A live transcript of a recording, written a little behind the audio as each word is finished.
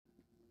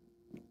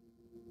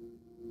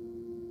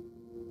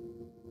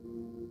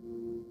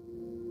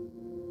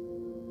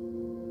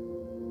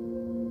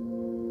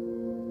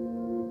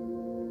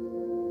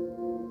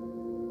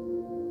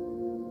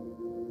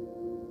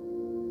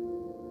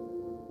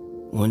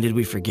When did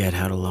we forget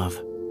how to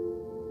love?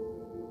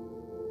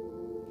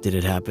 Did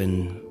it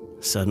happen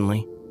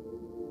suddenly?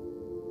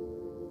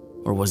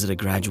 Or was it a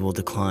gradual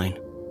decline?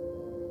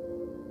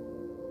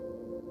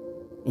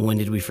 When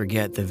did we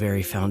forget the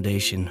very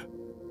foundation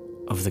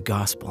of the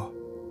gospel?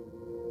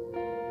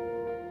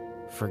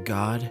 For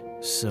God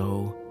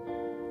so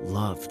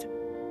loved.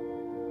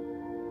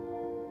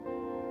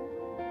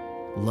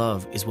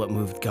 Love is what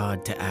moved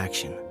God to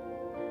action.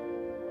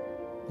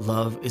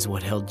 Love is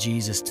what held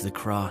Jesus to the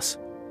cross.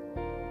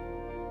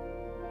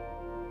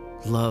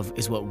 Love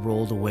is what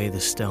rolled away the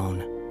stone.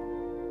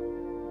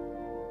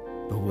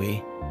 But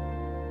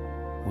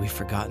we've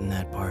forgotten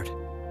that part.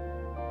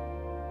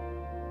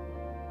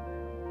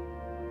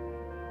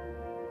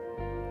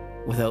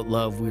 Without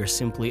love, we are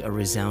simply a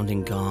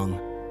resounding gong,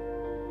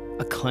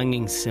 a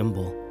clanging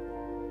cymbal,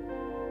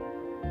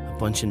 a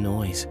bunch of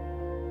noise.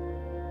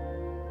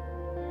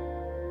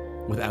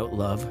 Without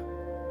love,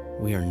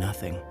 we are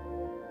nothing.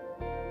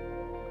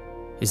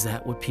 Is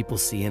that what people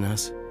see in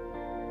us?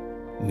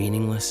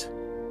 Meaningless,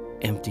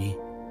 empty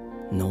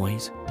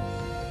noise?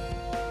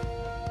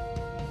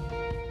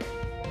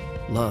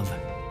 Love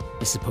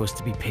is supposed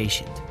to be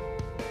patient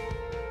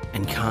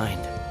and kind,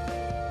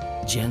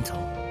 gentle,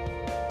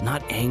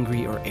 not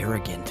angry or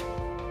arrogant.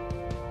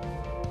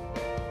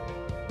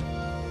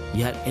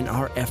 Yet in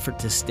our effort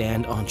to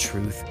stand on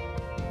truth,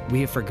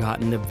 we have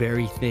forgotten the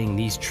very thing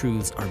these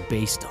truths are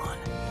based on.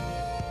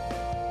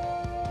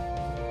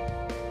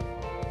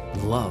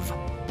 Love.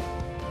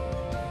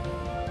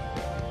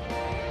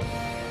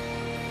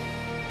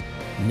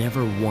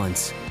 Never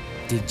once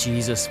did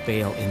Jesus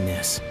fail in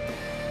this.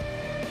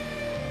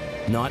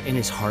 Not in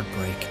his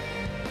heartbreak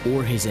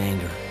or his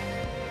anger.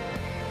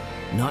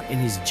 Not in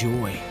his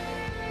joy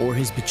or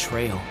his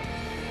betrayal.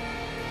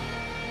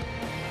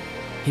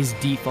 His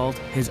default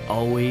has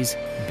always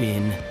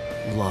been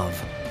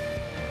love.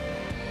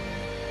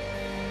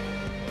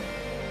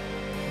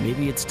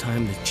 Maybe it's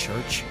time the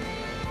church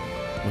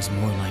was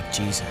more like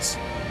Jesus.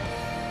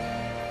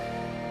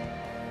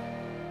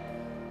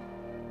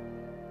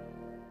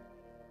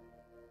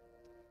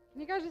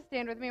 Can you guys just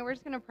stand with me? We're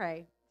just going to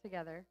pray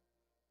together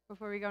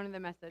before we go into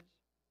the message.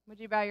 Would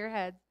you bow your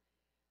heads?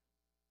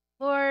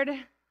 Lord,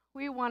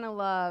 we want to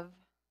love.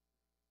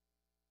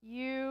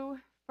 You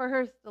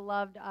first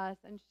loved us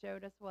and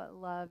showed us what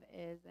love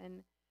is.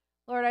 And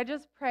Lord, I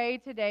just pray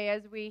today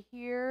as we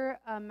hear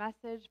a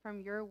message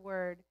from your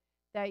word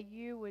that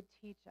you would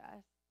teach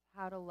us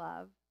how to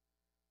love.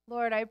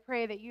 Lord, I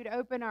pray that you'd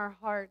open our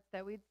hearts,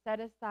 that we'd set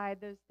aside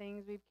those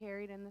things we've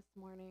carried in this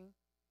morning,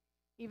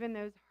 even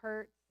those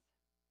hurts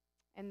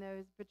and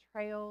those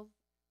betrayals,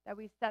 that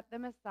we set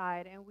them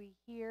aside and we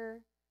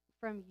hear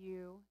from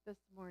you this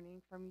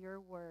morning, from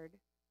your word.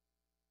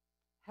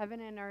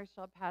 Heaven and earth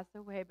shall pass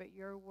away, but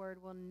your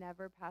word will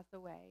never pass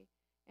away.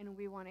 And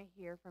we want to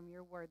hear from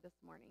your word this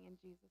morning. In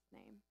Jesus'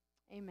 name,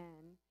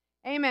 amen.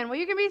 Amen. Well,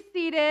 you can be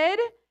seated.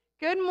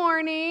 Good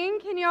morning.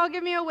 Can you all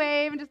give me a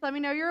wave and just let me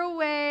know you're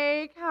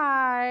awake?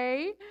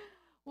 Hi.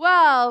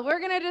 Well, we're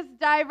going to just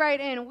dive right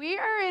in. We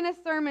are in a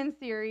sermon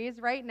series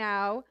right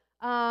now.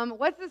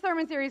 What's the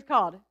sermon series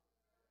called?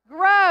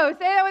 Grow.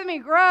 Say that with me.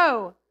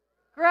 Grow.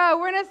 Grow.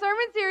 We're in a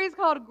sermon series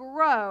called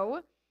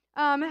Grow.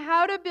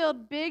 How to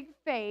build big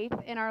faith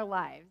in our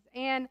lives.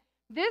 And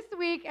this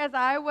week, as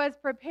I was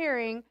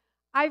preparing,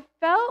 I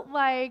felt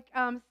like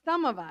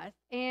some of us,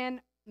 and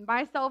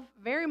myself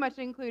very much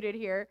included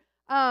here,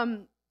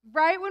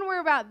 right when we're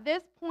about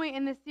this point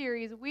in the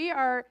series, we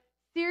are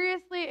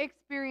seriously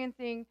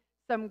experiencing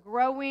some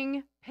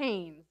growing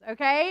pains,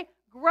 okay?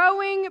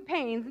 Growing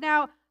pains.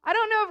 Now, I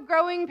don't know if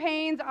growing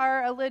pains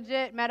are a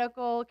legit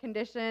medical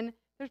condition.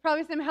 There's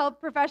probably some health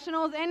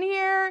professionals in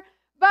here,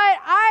 but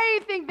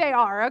I think they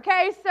are,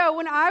 okay? So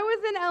when I was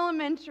in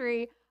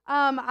elementary,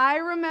 I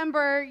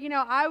remember,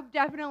 I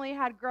definitely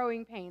had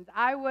growing pains.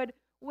 I would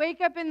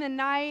wake up in the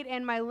night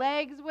and my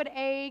legs would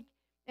ache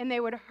and they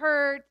would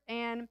hurt.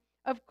 And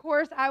of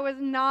course, I was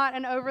not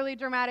an overly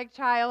dramatic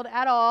child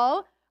at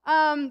all.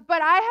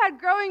 But I had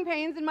growing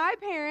pains, and my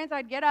parents,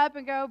 I'd get up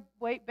and go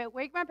wake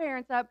my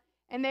parents up,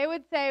 and they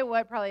would say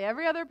what probably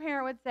every other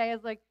parent would say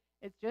is like,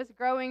 it's just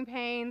growing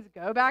pains,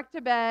 go back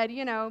to bed,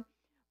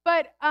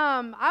 But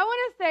I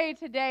want to say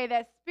today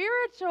that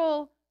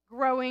spiritual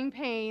growing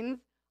pains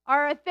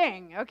are a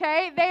thing,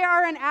 okay? They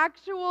are an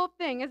actual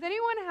thing. Has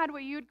anyone had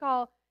what you'd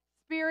call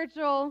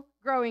spiritual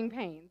growing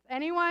pains?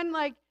 Anyone,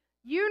 like,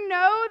 you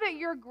know that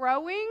you're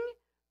growing,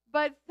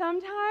 but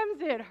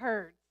sometimes it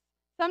hurts.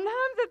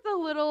 Sometimes it's a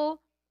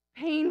little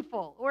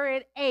painful or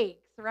it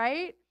aches,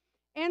 right?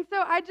 And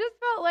so I just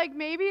felt like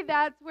maybe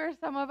that's where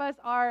some of us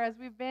are as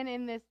we've been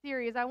in this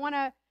series. I want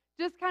to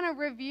just kind of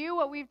review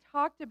what we've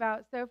talked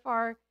about so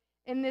far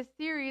in this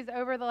series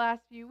over the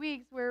last few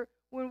weeks, where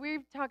when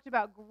we've talked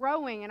about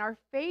growing and our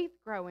faith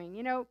growing.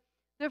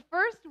 The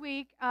first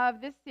week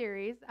of this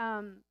series,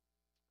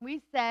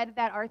 we said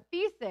that our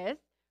thesis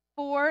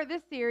for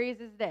this series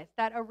is this,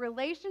 that a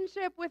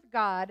relationship with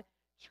God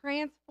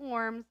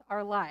transforms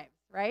our lives,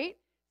 right?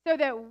 So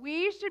that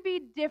we should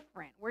be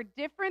different. We're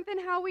different than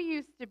how we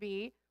used to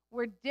be.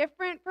 We're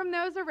different from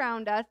those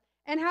around us.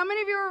 And how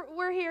many of you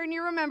were here and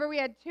you remember we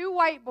had 2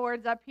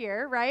 whiteboards up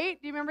here,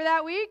 right? Do you remember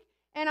that week?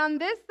 And on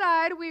this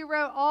side, we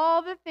wrote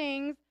all the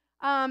things,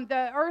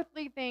 the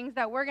earthly things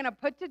that we're going to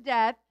put to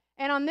death.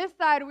 And on this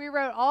side, we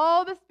wrote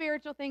all the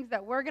spiritual things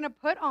that we're going to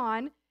put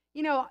on.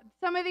 You know,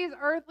 some of these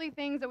earthly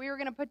things that we were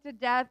going to put to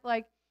death,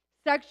 like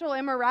sexual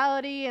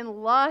immorality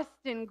and lust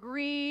and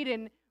greed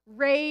and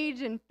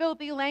rage and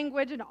filthy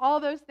language and all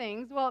those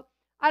things. Well,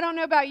 I don't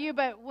know about you,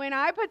 but when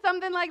I put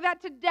something like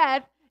that to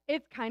death,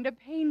 it's kind of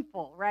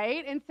painful,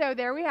 right? And so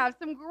there we have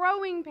some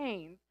growing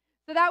pains.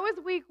 So that was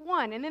week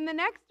 1. And then the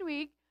next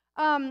week,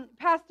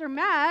 Pastor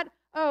Matt,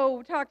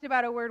 talked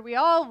about a word we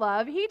all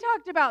love. He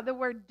talked about the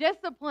word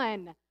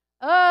discipline.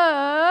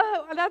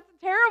 That's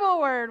a terrible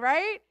word,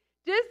 right?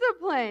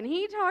 Discipline.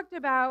 He talked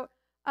about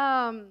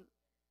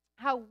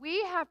how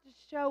we have to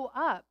show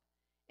up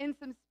in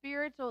some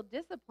spiritual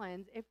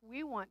disciplines if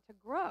we want to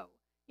grow.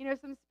 You know,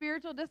 some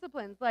spiritual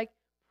disciplines like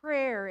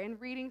prayer and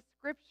reading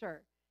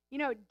scripture. You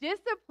know,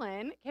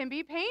 discipline can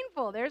be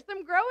painful. There's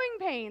some growing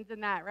pains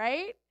in that,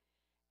 right?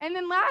 And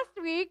then last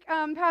week,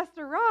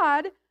 Pastor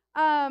Rod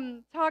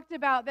talked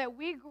about that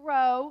we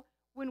grow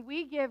when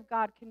we give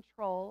God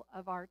control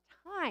of our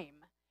time.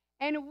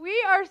 And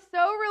we are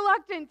so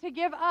reluctant to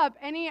give up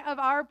any of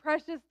our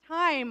precious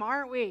time,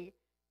 aren't we?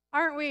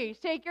 Aren't we?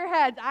 Shake your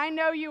heads. I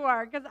know you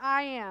are, because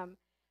I am.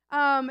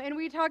 And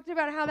we talked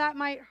about how that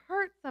might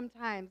hurt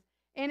sometimes,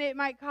 and it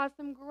might cause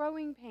some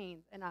growing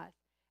pains in us.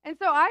 And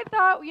so I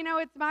thought, you know,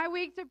 it's my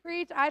week to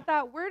preach. I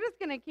thought we're just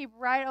going to keep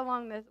right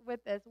along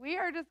with this. We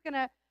are just going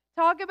to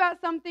talk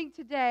about something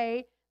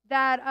today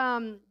that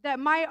that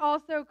might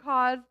also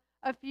cause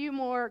a few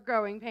more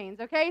growing pains,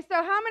 okay? So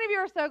how many of you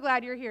are so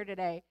glad you're here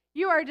today?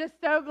 You are just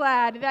so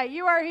glad that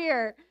you are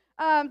here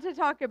to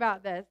talk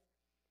about this.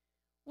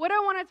 What I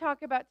want to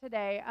talk about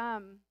today,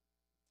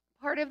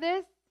 part of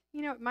this,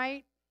 you know, it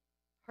might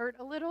hurt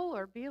a little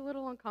or be a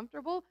little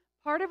uncomfortable.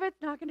 Part of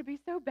it's not going to be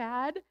so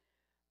bad.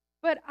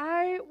 But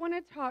I want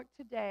to talk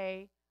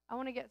today, I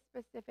want to get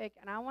specific,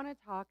 and I want to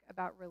talk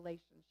about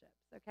relationships,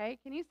 okay?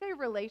 Can you say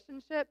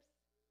relationships?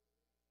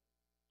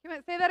 Can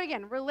I say that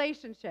again?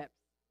 Relationships,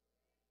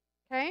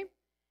 okay?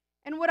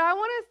 And what I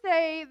want to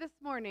say this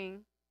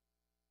morning,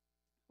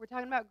 we're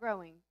talking about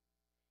growing,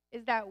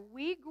 is that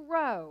we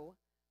grow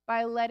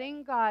by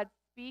letting God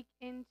speak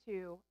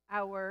into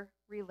our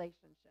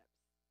relationships,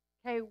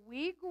 okay?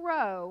 We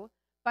grow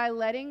by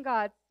letting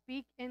God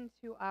speak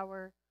into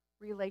our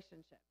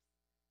relationships.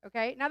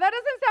 Okay, now that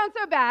doesn't sound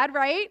so bad,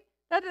 right?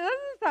 That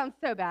doesn't sound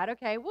so bad.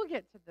 Okay, we'll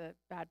get to the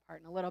bad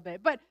part in a little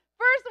bit. But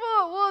first,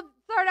 we'll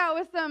start out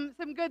with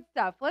some good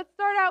stuff. Let's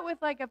start out with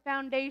like a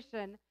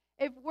foundation.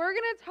 If we're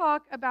going to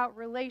talk about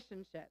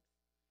relationships,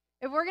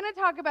 if we're going to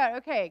talk about,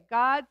 okay,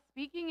 God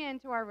speaking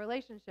into our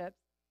relationships,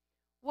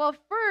 well,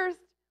 first,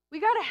 we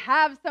got to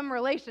have some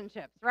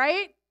relationships,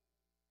 right?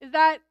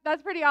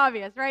 That's pretty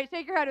obvious, right?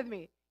 Shake your head with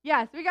me.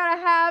 Yes, we got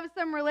to have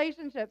some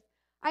relationships.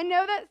 I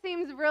know that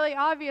seems really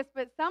obvious,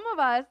 but some of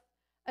us,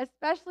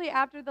 especially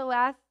after the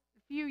last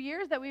few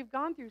years that we've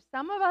gone through,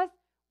 some of us,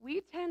 we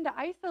tend to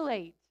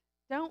isolate,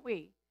 don't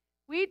we?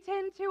 We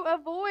tend to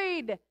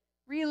avoid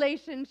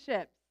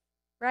relationships,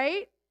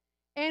 right?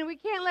 And we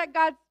can't let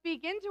God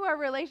speak into our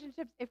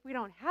relationships if we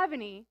don't have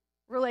any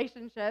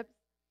relationships.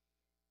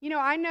 You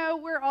know, I know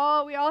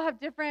we all have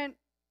different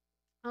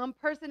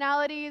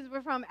personalities.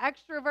 We're from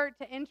extrovert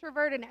to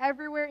introvert and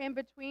everywhere in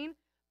between.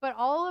 But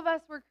all of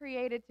us were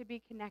created to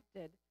be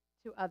connected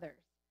to others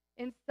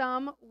in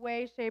some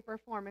way, shape, or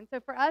form. And so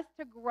for us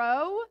to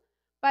grow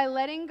by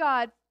letting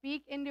God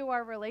speak into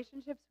our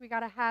relationships, we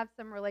got to have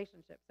some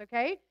relationships,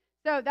 okay?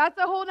 So that's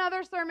a whole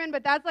nother sermon,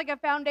 but that's like a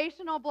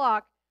foundational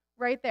block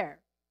right there.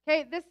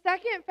 Okay, the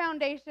second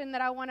foundation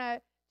that I want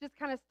to just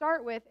kind of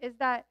start with is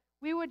that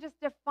we would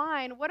just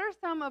define what are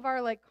some of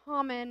our like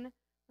common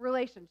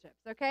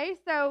relationships, okay?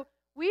 So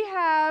we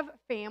have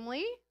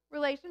family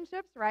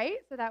relationships, right?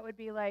 So that would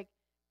be like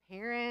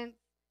parents,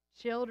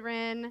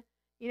 children,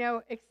 you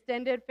know,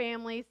 extended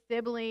family,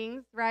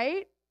 siblings,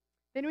 right?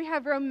 Then we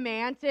have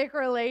romantic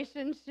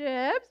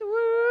relationships.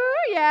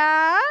 Woo,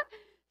 yeah.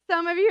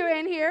 Some of you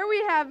in here, we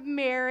have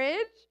marriage.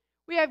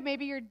 We have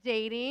maybe you're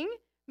dating,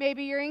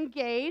 maybe you're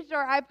engaged,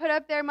 or I put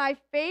up there my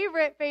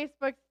favorite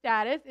Facebook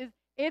status is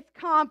it's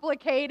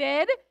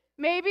complicated.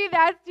 Maybe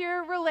that's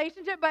your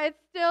relationship, but it's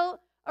still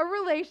a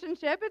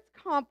relationship. It's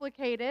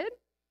complicated.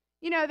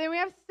 You know, then we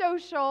have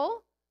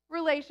social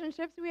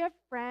relationships. We have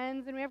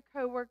friends and we have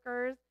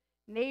coworkers,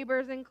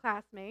 neighbors and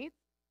classmates,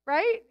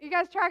 right? You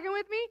guys tracking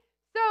with me?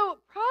 So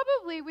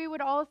probably we would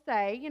all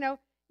say, you know,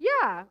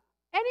 yeah,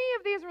 any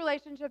of these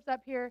relationships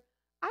up here,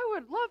 I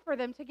would love for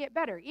them to get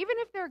better. Even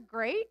if they're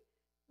great,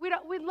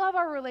 we'd love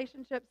our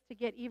relationships to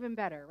get even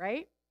better,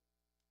 right?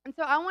 And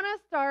so I want to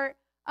start,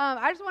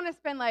 I just want to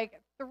spend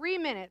like 3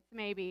 minutes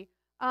maybe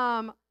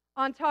on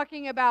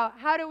talking about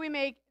how do we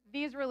make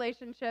these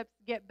relationships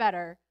get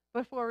better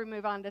before we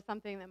move on to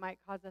something that might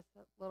cause us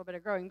a little bit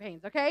of growing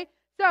pains, okay?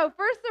 So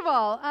first of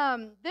all,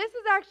 this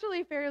is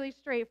actually fairly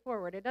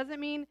straightforward. It doesn't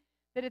mean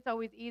that it's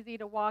always easy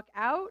to walk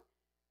out,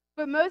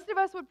 But most of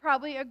us would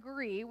probably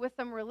agree with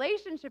some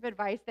relationship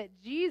advice that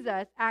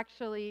Jesus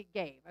actually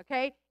gave,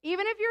 okay?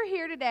 Even if you're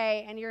here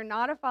today and you're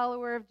not a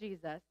follower of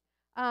Jesus,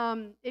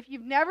 if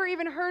you've never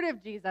even heard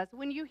of Jesus,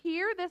 when you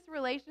hear this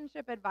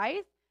relationship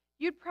advice,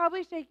 you'd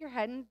probably shake your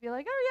head and be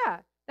like, oh, yeah,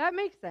 that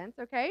makes sense,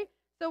 okay?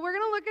 So we're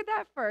going to look at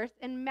that first.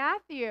 In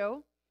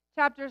Matthew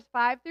chapters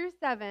 5 through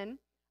 7,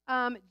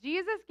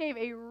 Jesus gave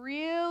a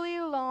really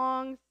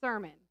long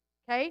sermon,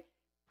 okay?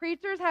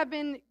 Preachers have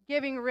been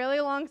giving really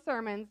long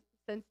sermons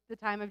since the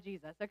time of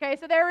Jesus. Okay,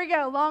 so there we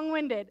go,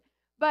 long-winded.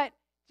 But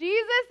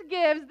Jesus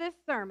gives this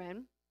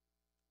sermon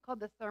called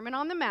the Sermon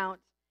on the Mount,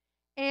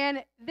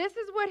 and this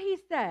is what he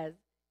says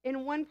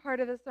in one part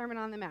of the Sermon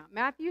on the Mount.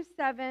 Matthew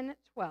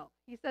 7:12.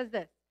 He says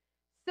this,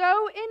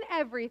 "So in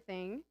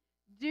everything,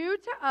 do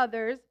to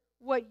others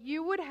what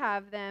you would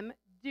have them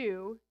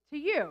do to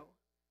you."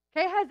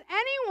 Okay, has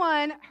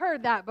anyone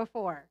heard that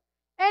before?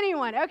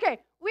 Anyone? Okay,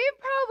 we've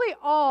probably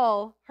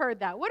all heard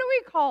that. What do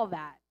we call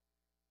that?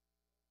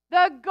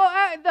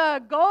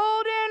 The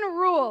golden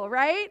rule,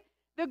 right?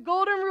 The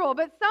golden rule.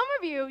 But some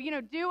of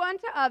you, do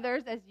unto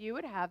others as you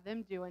would have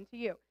them do unto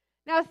you.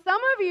 Now, some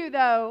of you,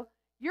 though,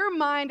 your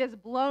mind is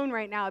blown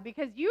right now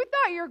because you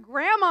thought your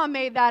grandma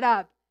made that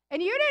up.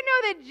 And you didn't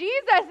know that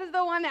Jesus is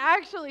the one that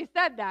actually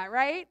said that,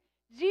 right?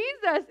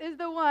 Jesus is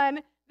the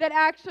one that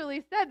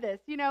actually said this.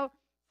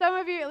 Some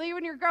of you,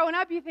 when you're growing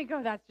up, you think,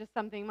 oh, that's just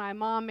something my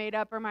mom made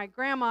up or my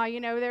grandma,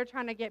 they're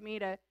trying to get me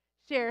to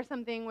share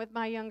something with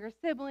my younger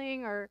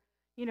sibling or,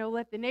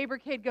 let the neighbor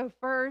kid go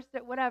first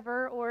at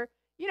whatever. Or,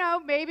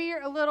 maybe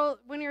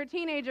when you're a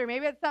teenager,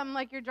 maybe it's something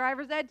like your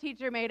driver's ed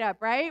teacher made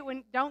up, right?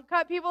 Don't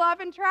cut people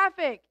off in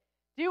traffic.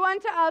 Do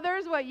unto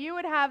others what you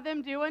would have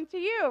them do unto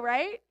you,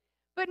 right?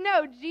 But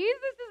no, Jesus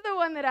is the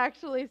one that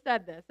actually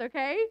said this,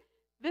 okay?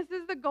 This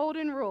is the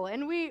golden rule,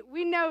 and we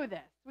know this.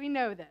 We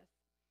know this.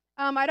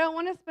 I don't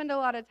want to spend a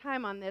lot of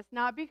time on this,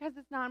 not because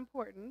it's not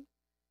important,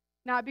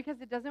 not because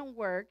it doesn't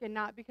work, and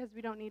not because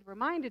we don't need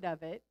reminded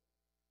of it.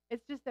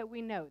 It's just that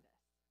we know this,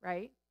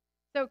 right?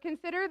 So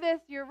consider this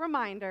your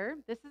reminder.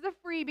 This is a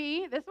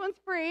freebie. This one's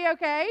free,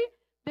 okay?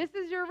 This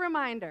is your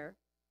reminder.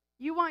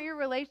 You want your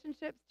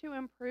relationships to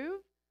improve?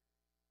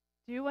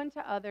 Do unto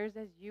others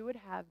as you would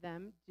have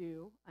them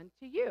do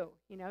unto you.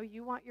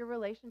 You want your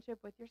relationship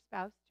with your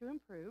spouse to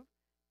improve.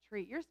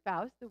 Treat your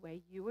spouse the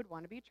way you would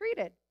want to be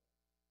treated.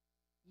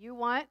 You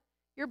want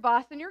your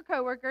boss and your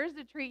coworkers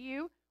to treat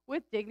you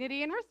with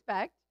dignity and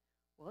respect.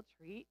 Well,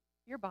 treat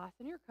your boss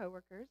and your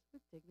coworkers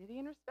with dignity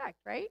and respect,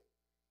 right?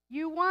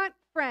 You want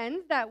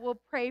friends that will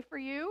pray for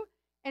you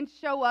and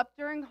show up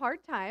during hard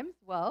times.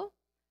 Well,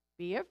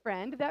 be a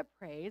friend that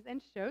prays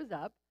and shows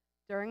up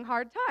during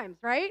hard times,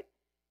 right?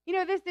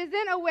 This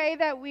isn't a way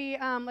that we,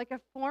 like a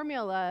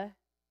formula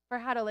for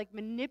how to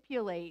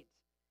manipulate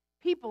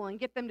people and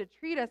get them to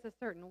treat us a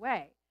certain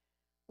way.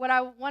 What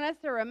I want us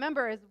to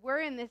remember is we're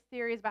in this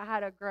series about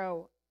how to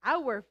grow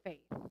our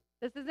faith.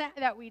 This isn't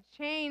that we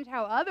change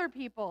how other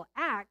people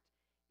act.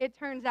 It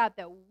turns out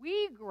that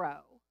we grow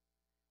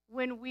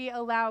when we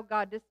allow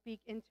God to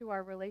speak into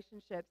our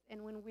relationships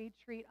and when we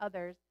treat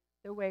others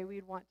the way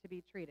we'd want to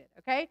be treated,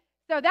 okay?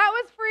 So that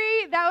was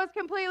free. That was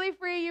completely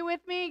free. You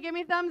with me? Give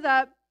me thumbs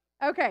up.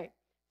 Okay,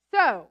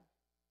 so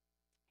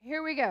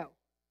here we go.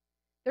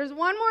 There's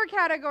one more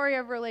category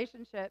of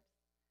relationships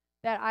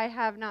that I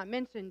have not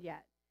mentioned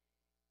yet.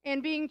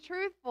 And being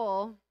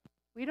truthful,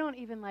 we don't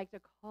even like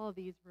to call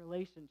these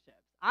relationships.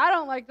 I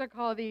don't like to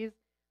call these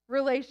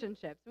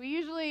relationships. We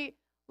usually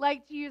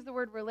like to use the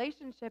word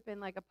relationship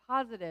in a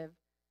positive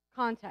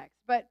context.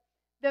 But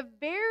the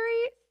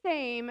very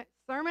same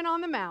Sermon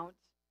on the Mount,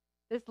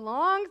 this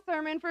long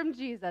sermon from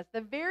Jesus, the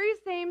very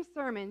same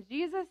sermon,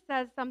 Jesus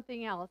says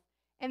something else.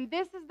 And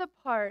this is the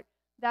part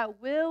that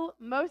will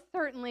most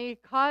certainly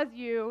cause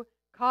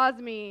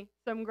me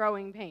some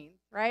growing pains,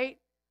 right?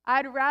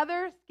 I'd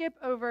rather skip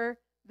over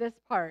this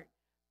part.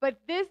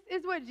 But this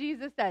is what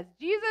Jesus says.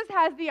 Jesus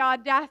has the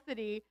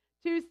audacity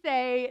to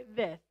say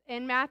this.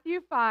 In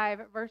Matthew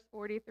 5, verse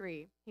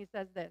 43, he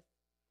says this.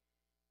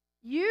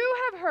 You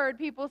have heard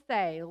people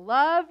say,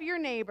 love your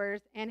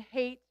neighbors and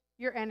hate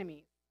your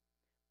enemies.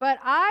 But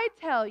I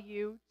tell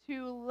you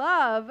to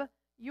love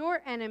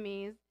your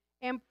enemies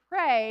and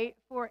pray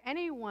for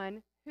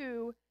anyone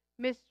who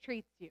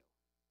mistreats you.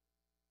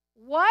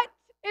 What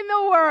in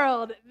the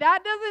world?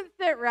 That doesn't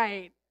sit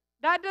right.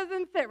 That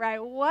doesn't sit right.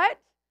 What?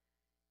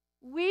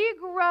 We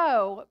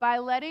grow by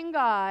letting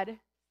God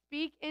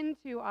speak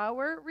into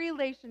our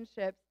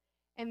relationships,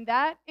 and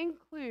that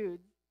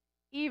includes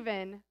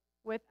even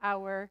with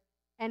our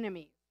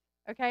enemies,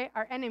 okay?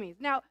 Our enemies.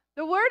 Now,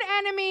 the word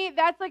enemy,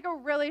 that's a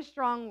really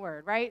strong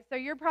word, right? So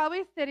you're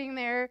probably sitting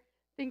there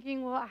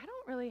thinking, well, I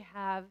don't really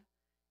have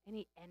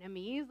any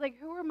enemies.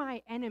 Who are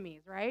my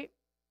enemies, right?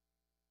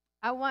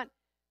 I want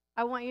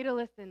you to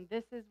listen.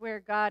 This is where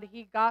God,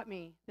 he got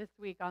me this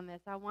week on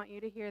this. I want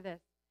you to hear this.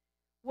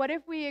 What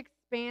if we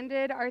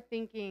expanded our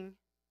thinking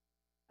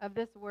of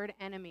this word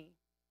enemy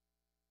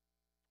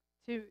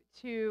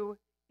to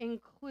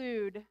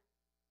include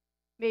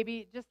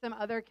maybe just some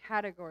other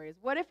categories?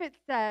 What if it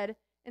said,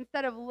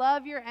 instead of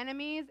love your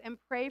enemies and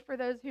pray for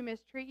those who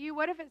mistreat you?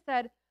 What if it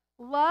said,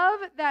 love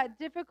that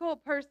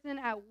difficult person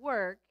at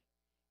work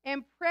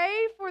and pray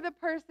for the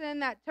person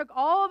that took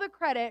all the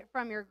credit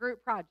from your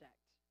group project,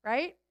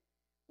 right?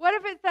 What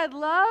if it said,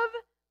 love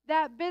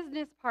that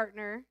business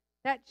partner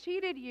that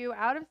cheated you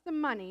out of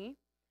some money,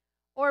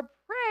 or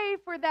pray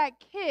for that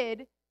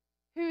kid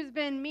who's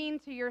been mean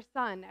to your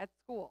son at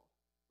school?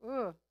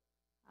 Ooh,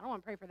 I don't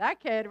want to pray for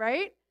that kid,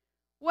 right?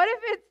 What if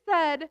it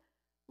said,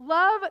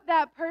 love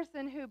that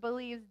person who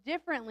believes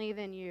differently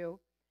than you,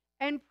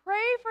 and pray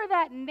for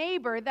that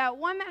neighbor, that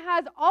one that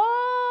has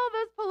all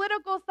those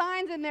political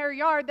signs in their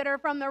yard that are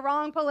from the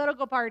wrong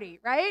political party,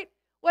 right?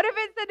 What if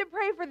it said to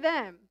pray for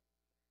them?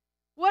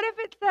 What if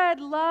it said,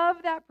 love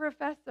that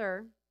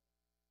professor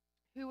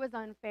who was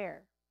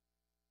unfair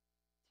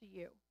to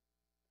you?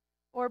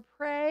 Or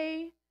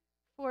pray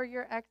for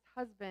your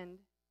ex-husband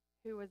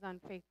who was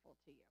unfaithful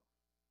to you?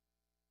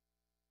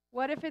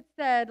 What if it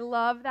said,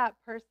 love that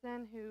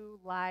person who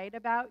lied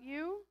about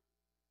you?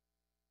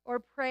 Or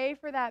pray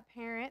for that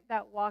parent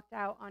that walked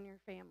out on your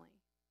family?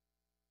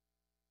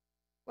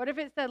 What if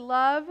it said,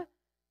 love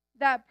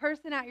that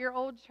person at your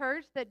old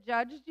church that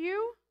judged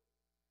you?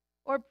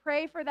 Or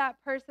pray for that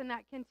person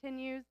that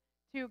continues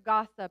to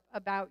gossip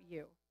about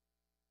you?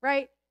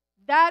 Right?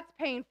 That's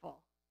painful.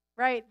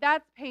 Right?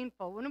 That's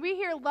painful. When we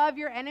hear love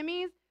your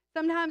enemies,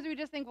 sometimes we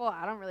just think, well,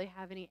 I don't really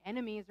have any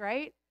enemies,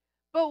 right?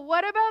 But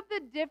what about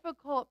the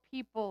difficult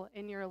people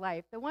in your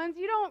life? The ones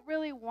you don't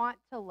really want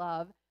to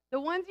love, the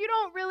ones you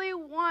don't really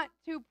want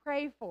to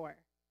pray for,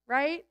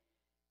 right?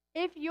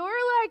 If you're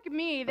like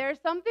me, there's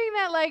something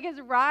that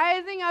is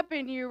rising up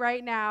in you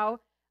right now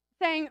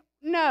saying,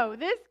 no,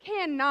 this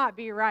cannot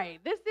be right.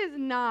 This is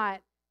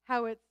not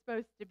how it's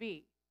supposed to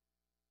be.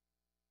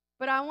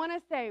 But I want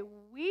to say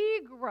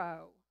we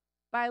grow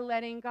by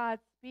letting God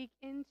speak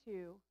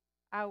into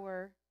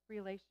our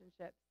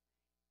relationships,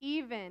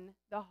 even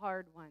the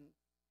hard ones,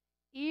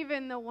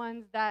 even the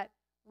ones that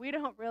we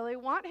don't really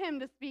want him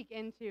to speak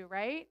into,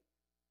 right?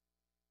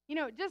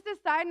 Just a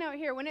side note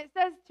here, when it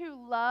says to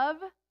love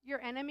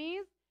your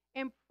enemies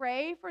and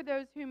pray for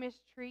those who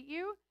mistreat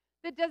you,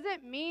 that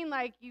doesn't mean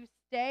you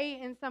stay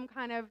in some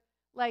kind of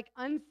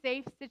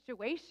unsafe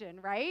situation,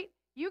 right?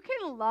 You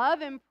can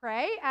love and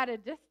pray at a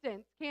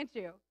distance, can't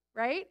you?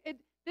 Right?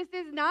 This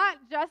is not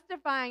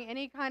justifying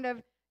any kind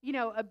of,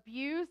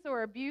 abuse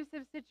or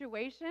abusive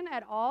situation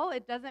at all.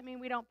 It doesn't mean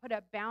we don't put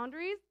up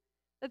boundaries.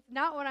 That's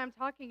not what I'm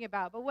talking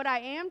about. But what I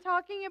am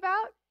talking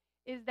about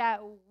is that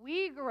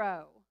we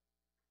grow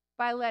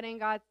by letting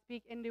God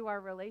speak into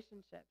our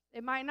relationships.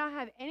 It might not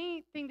have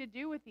anything to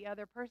do with the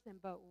other person,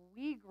 but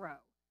we grow.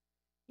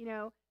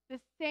 The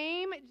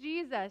same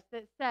Jesus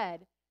that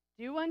said,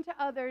 do unto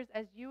others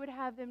as you would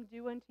have them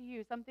do unto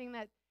you. Something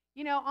that,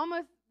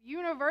 almost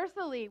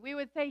universally we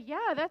would say,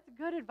 yeah, that's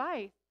good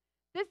advice.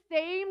 The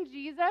same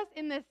Jesus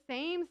in the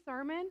same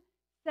sermon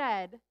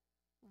said,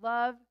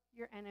 love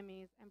your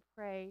enemies and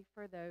pray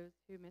for those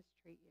who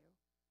mistreat you.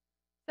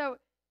 So,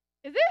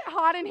 is it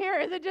hot in here? Or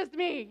is it just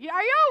me? Are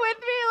y'all with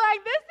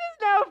me? This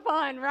is no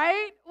fun,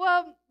 right?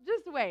 Well,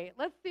 just wait.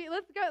 Let's see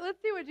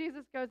what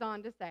Jesus goes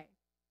on to say.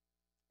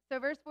 So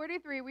verse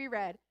 43, we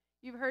read,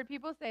 you've heard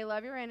people say,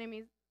 love your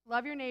enemies,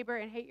 love your neighbor,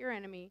 and hate your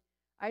enemy.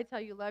 I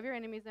tell you, love your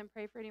enemies and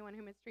pray for anyone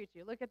who mistreats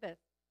you. Look at this.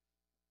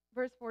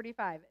 Verse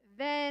 45,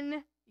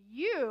 then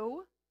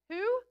you,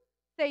 who?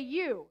 Say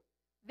you.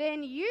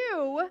 Then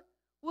you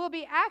will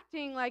be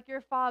acting like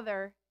your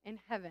Father in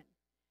heaven.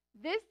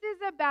 This is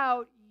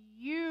about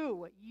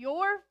you,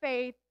 your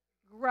faith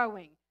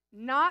growing,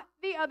 not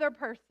the other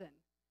person.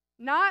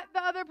 Not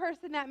the other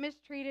person that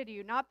mistreated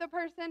you, not the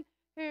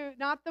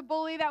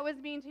bully that was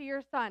mean to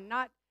your son,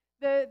 not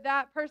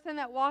that person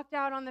that walked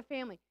out on the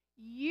family.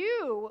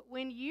 You,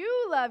 when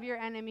you love your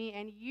enemy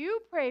and you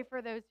pray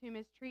for those who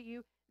mistreat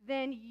you,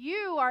 then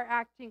you are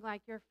acting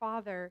like your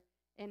Father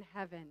in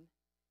heaven.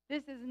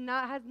 This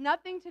has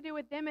nothing to do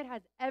with them. It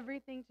has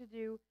everything to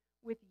do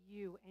with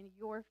you and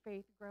your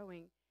faith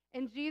growing.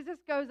 And Jesus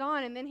goes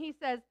on, and then he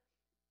says,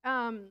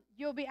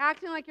 you'll be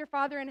acting like your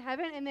Father in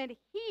heaven, and then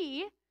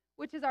he,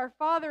 which is our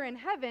Father in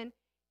heaven,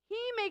 he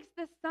makes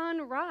the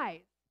sun rise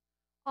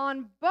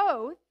on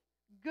both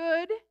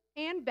good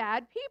and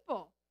bad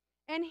people.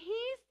 And he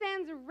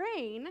sends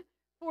rain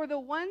for the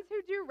ones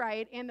who do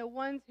right and the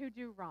ones who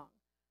do wrong.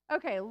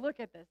 Okay, look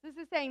at this. This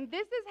is saying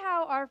this is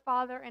how our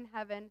Father in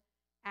heaven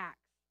acts.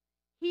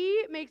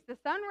 He makes the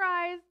sun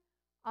rise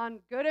on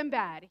good and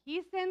bad.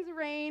 He sends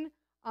rain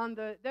on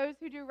those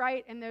who do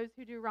right and those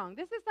who do wrong.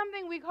 This is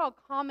something we call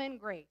common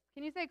grace.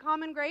 Can you say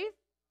common grace?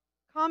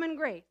 Common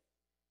grace.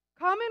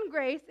 Common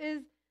grace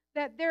is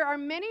that there are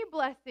many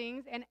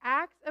blessings and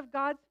acts of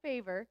God's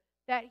favor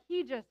that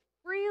he just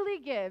freely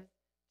gives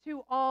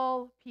to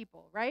all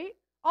people, right?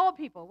 All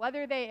people,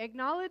 whether they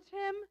acknowledge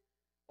him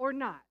or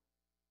not.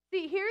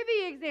 See, here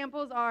the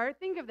examples are,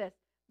 think of this.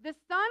 The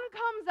sun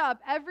comes up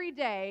every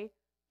day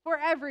for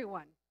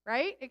everyone,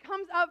 right? It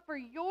comes up for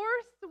your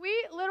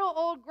sweet little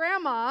old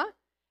grandma,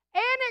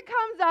 and it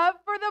comes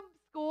up for the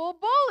school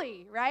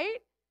bully, right?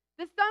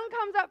 The sun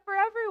comes up for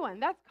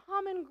everyone. That's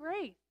common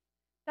grace.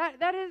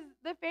 That is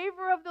the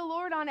favor of the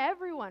Lord on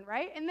everyone,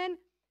 right? And then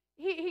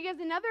he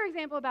gives another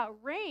example about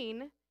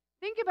rain.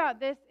 Think about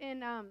this in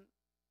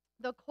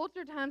the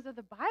culture times of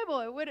the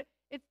Bible.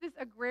 It's this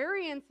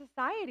agrarian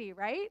society,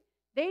 right?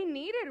 They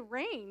needed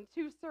rain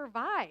to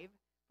survive,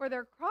 for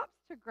their crops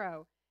to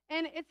grow.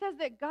 And it says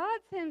that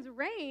God sends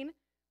rain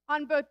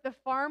on both the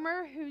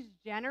farmer who's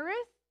generous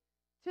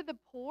to the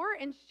poor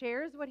and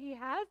shares what he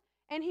has,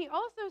 and he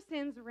also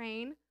sends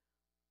rain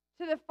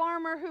to the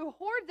farmer who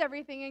hoards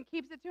everything and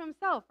keeps it to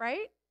himself,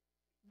 right?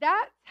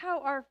 That's how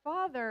our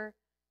Father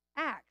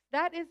acts.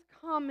 That is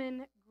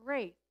common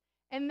grace.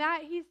 And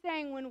that he's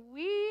saying when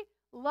we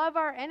love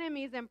our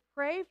enemies and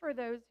pray for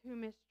those who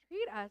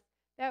mistreat us,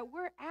 that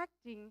we're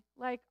acting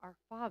like our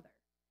Father.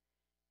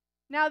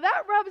 Now,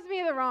 that rubs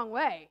me the wrong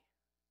way.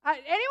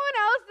 Anyone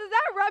else, does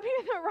that rub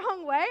you the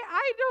wrong way?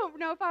 I don't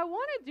know if I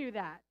want to do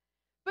that.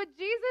 But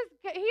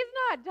Jesus, he's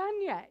not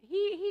done yet.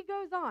 He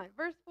goes on.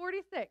 Verse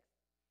 46.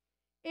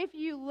 If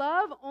you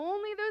love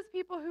only those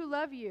people who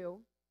love you,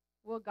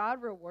 will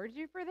God reward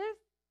you for this?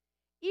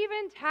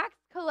 Even tax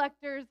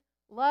collectors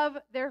love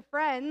their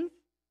friends,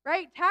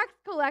 right? Tax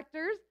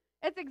collectors,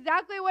 it's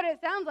exactly what it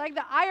sounds like,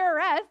 the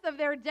IRS of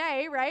their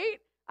day, right?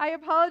 I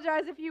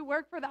apologize if you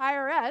work for the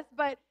IRS,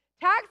 but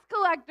tax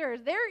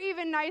collectors, they're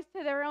even nice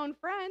to their own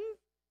friends,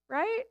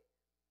 right?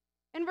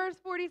 In verse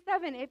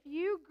 47, if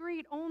you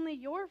greet only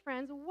your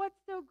friends, what's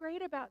so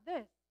great about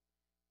this?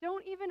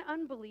 Don't even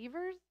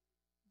unbelievers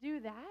do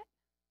that?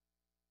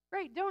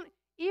 Right?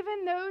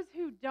 Even those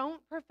who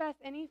don't profess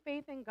any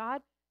faith in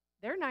God,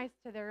 they're nice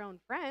to their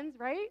own friends,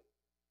 right?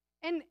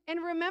 And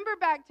remember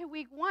back to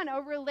week 1,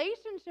 a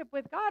relationship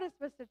with God is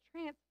supposed to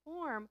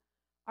transform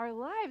our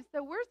lives.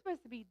 So we're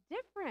supposed to be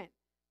different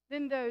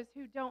than those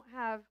who don't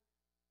have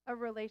a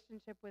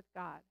relationship with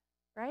God,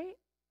 right?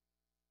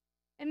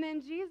 And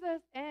then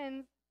Jesus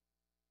ends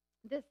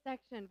this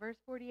section, verse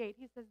 48.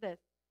 He says this,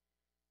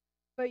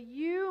 but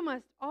you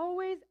must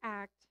always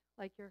act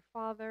like your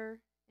Father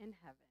in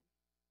heaven,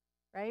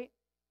 right?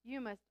 You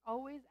must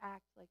always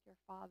act like your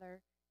Father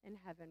in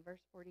heaven,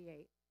 verse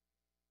 48.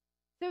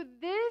 So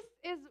this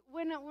is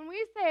when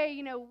we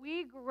say,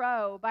 we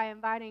grow by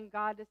inviting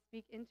God to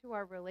speak into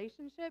our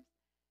relationships,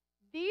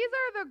 these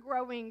are the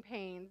growing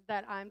pains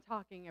that I'm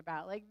talking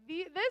about.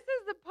 This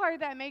is the part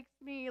that makes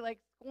me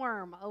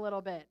squirm a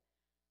little bit.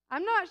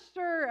 I'm not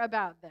sure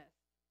about this.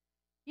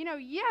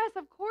 Yes,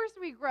 of course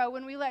we grow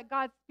when we let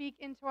God speak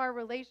into our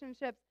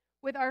relationships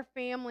with our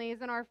families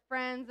and our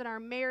friends and our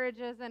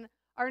marriages and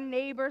our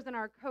neighbors and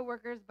our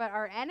coworkers, but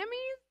our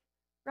enemies,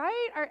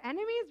 right? Our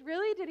enemies,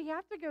 really? Did he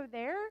have to go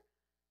there?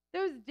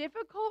 Those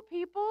difficult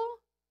people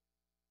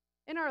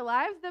in our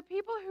lives, the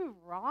people who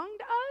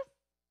wronged us,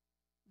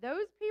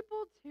 those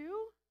people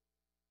too?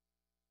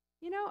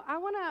 I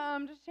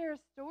want to just share a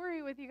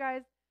story with you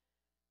guys,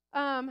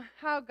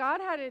 how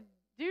God had to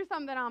do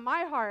something on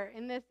my heart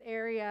in this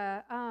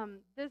area.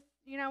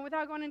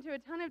 Without going into a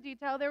ton of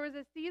detail, there was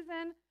a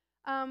season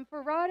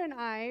for Rod and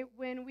I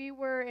when we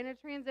were in a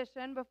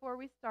transition before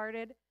we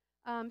started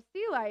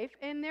CLife,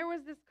 and there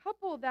was this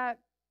couple that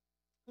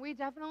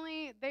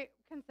they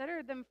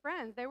considered them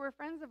friends. They were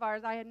friends of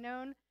ours. I had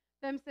known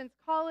them since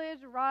college.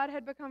 Rod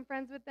had become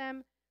friends with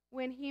them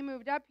when he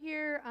moved up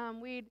here.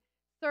 We'd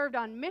served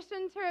on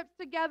mission trips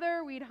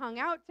together. We'd hung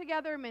out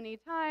together many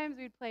times.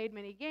 We'd played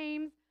many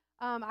games.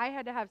 I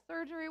had to have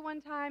surgery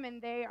one time,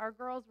 and our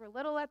girls were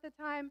little at the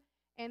time,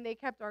 and they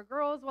kept our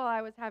girls while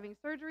I was having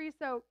surgery.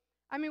 So,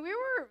 we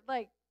were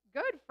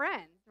good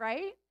friends,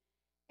 right?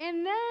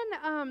 And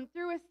then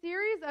through a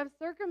series of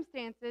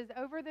circumstances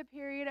over the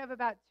period of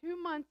about 2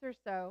 months or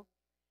so,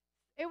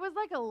 it was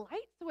like a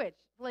light switch,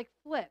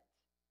 flipped.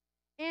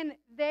 And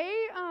they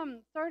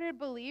started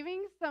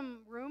believing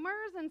some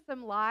rumors and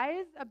some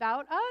lies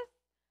about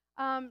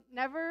us,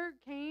 never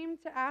came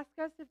to ask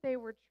us if they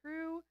were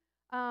true.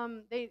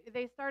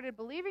 They started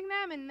believing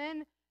them, and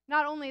then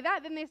not only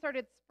that, then they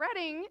started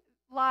spreading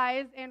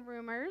lies and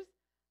rumors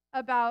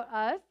about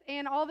us,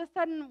 and all of a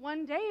sudden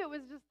one day it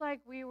was just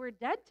like we were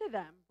dead to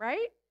them,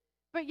 right?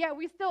 But yet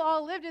we still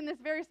all lived in this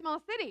very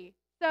small city.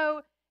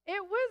 So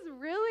it was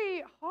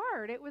really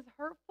hard. It was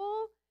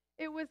hurtful.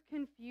 It was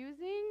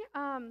confusing.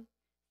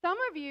 Some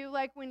of you,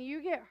 when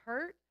you get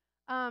hurt,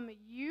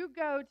 you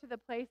go to the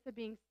place of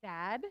being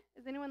sad.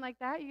 Is anyone like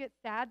that? You get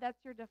sad. That's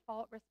your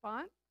default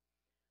response.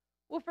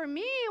 Well, for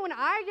me, when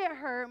I get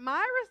hurt,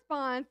 my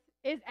response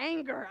is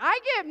anger. I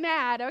get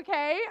mad,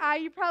 okay?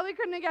 You probably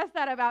couldn't have guessed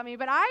that about me,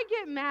 but I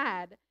get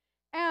mad.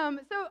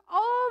 So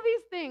all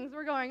these things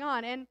were going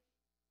on, and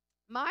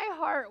my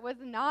heart was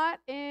not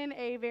in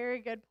a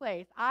very good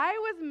place. I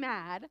was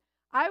mad.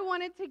 I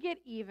wanted to get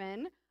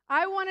even.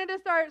 I wanted to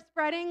start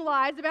spreading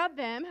lies about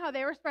them, how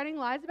they were spreading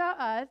lies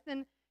about us,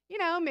 and,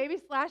 maybe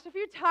slash a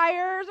few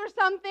tires or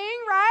something,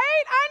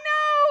 right? I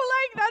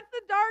know, that's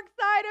the dark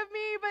side of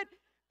me, but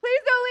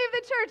please don't leave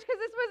the church because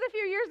this was a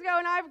few years ago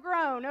and I've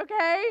grown,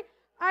 okay?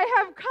 I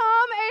have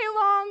come a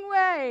long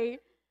way.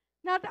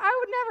 Not that I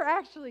would never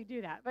actually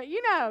do that, but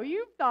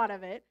you've thought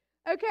of it.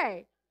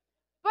 Okay.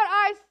 But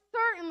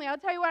I'll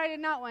tell you what I did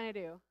not want to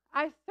do.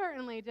 I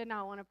certainly did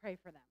not want to pray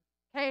for them.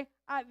 Okay?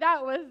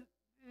 That was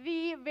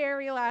the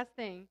very last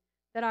thing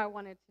that I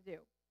wanted to do.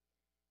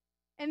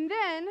 And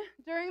then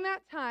during that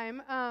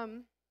time,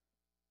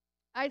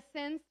 I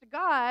sensed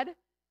God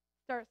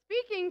start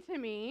speaking to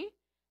me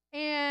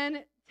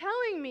and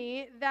telling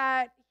me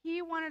that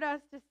He wanted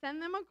us to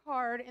send them a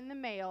card in the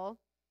mail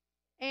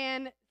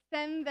and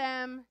send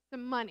them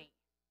some money.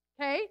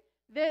 Okay?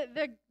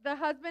 The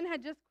husband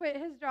had just quit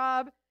his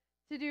job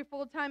to do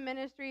full-time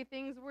ministry.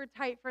 Things were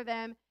tight for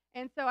them.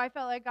 And so I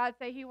felt like God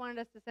said He wanted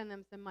us to send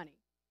them some money.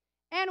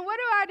 And what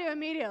do I do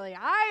immediately?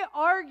 I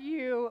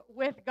argue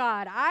with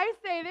God. I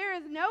say there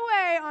is no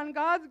way on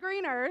God's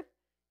green earth,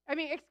 there's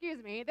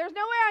no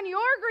way on your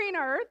green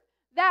earth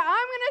that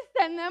I'm going to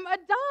send them a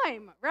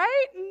dime,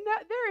 right? No,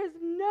 there is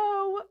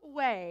no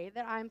way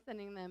that I'm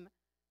sending them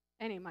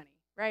any money,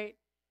 right?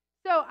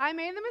 So I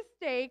made the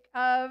mistake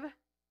of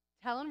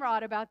telling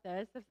Rod about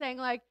this, of saying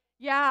like,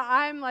 yeah,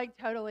 I'm like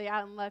totally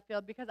out in left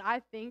field because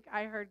I think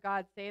I heard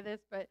God say this,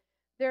 but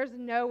there's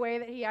no way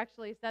that He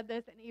actually said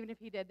this, and even if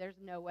He did, there's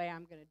no way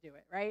I'm going to do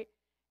it, right?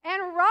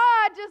 And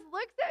Rod just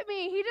looks at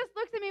me. He just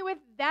looks at me with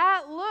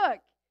that look.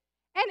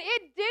 And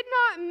it did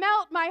not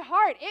melt my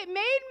heart. It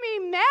made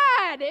me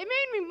mad. It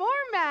made me more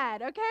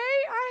mad, okay?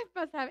 I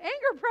must have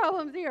anger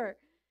problems here.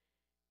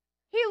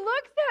 He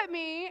looks at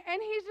me,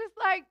 and he's just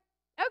like,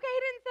 okay,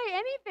 he didn't say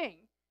anything.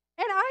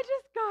 And I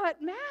just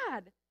got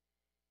mad.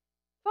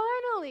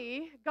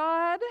 Finally,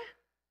 God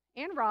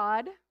and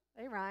Rod,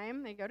 they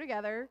rhyme, they go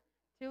together.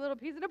 Two little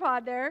pieces of the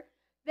pod there.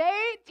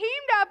 They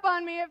teamed up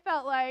on me, it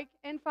felt like,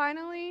 and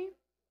finally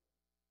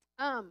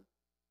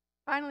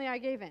I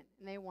gave in,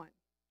 and they won.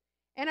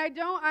 And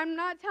I'm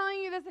not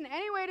telling you this in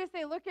any way to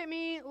say, look at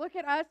me, look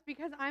at us,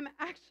 because I'm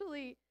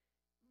actually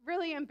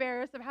really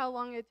embarrassed of how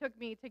long it took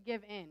me to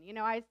give in. You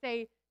know, I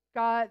say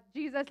God,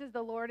 Jesus is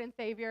the Lord and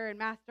Savior and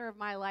Master of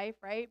my life,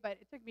 right? But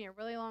it took me a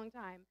really long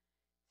time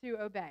to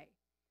obey.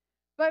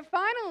 But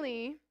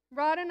finally,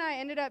 Rod and I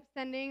ended up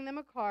sending them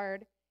a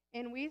card,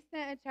 and we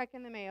sent a check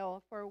in the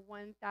mail for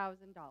 $1,000.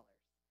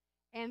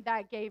 And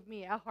that gave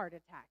me a heart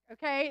attack,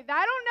 okay?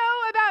 I don't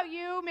know about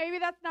you. Maybe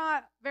that's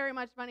not very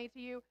much money to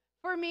you.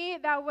 For me,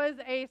 that was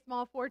a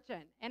small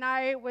fortune, and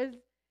I was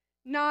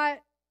not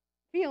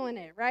feeling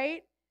it,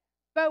 right?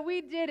 But we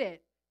did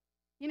it.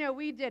 You know,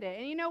 we did it.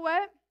 And you know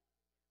what?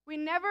 We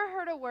never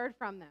heard a word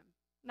from them.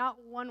 Not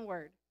one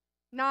word.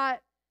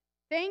 Not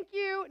thank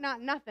you,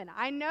 not nothing.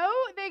 I know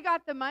they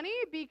got the money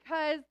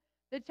because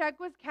the check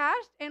was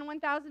cashed and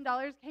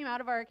 $1,000 came out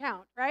of our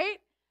account, right?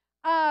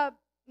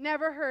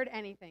 Never heard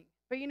anything.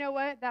 But you know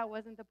what? That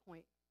wasn't the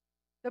point.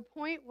 The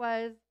point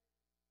was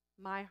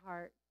my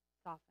heart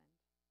softened.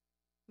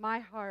 My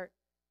heart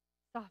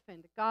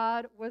softened.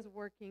 God was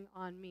working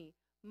on me.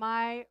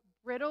 My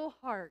brittle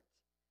heart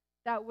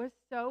that was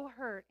so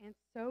hurt and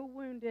so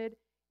wounded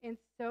and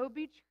so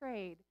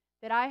betrayed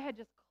that I had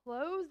just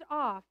closed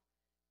off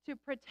to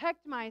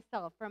protect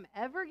myself from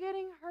ever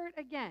getting hurt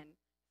again,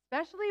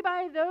 especially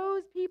by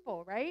those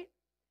people, right?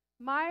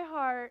 My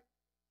heart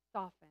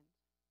softened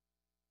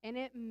and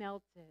it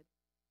melted.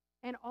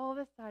 And all of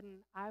a sudden,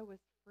 I was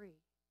free.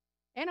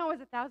 And I was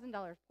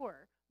 $1,000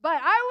 poorer, but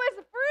I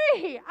was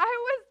free.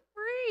 I was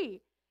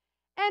free.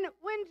 And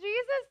when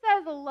Jesus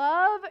says,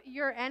 love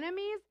your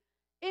enemies,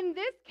 in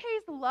this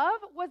case, love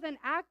was an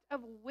act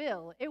of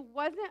will. It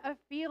wasn't a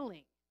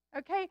feeling,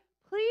 okay?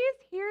 Please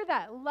hear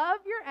that. Love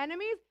your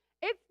enemies.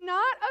 It's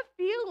not a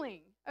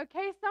feeling,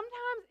 okay?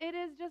 Sometimes it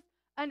is just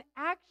an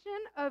action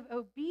of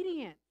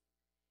obedience.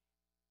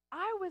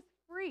 I was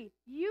free.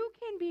 You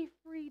can be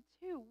free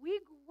too. We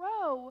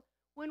grow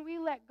when we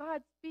let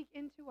God speak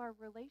into our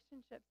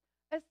relationships,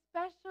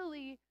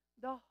 especially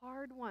the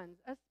hard ones,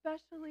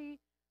 especially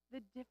the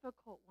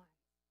difficult ones,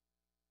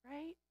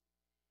 right?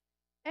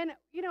 And,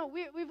 you know,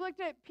 we've looked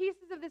at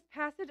pieces of this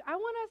passage. I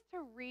want us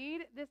to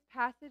read this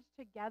passage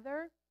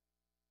together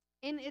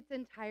in its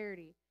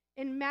entirety.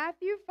 In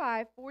Matthew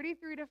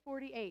 5:43 to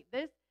 48,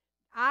 this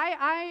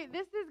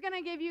is going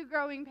to give you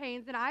growing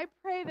pains, and I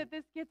pray that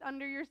this gets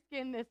under your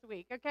skin this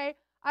week, okay?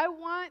 I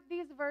want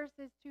these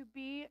verses to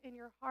be in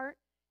your heart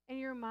and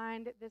your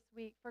mind this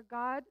week, for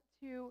God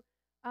to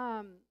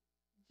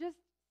just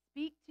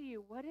speak to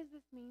you. What does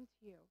this mean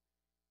to you?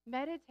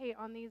 Meditate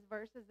on these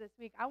verses this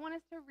week. I want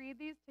us to read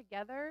these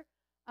together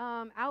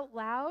out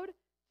loud,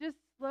 just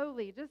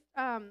slowly, just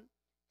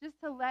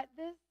to let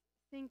this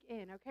sink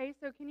in, okay?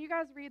 So can you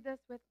guys read this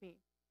with me?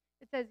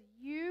 It says,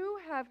 you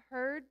have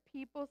heard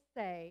people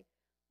say,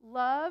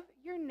 love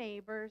your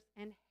neighbors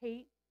and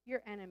hate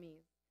your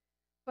enemies.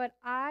 But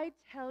I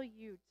tell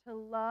you to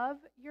love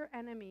your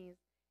enemies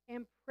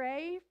and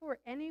pray for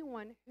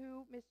anyone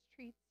who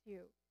mistreats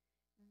you.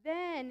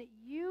 Then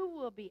you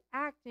will be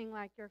acting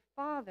like your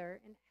Father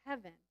in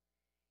heaven.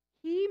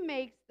 He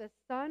makes the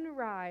sun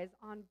rise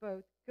on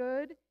both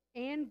good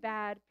and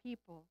bad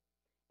people,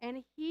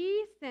 and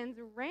He sends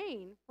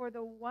rain for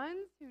the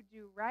ones who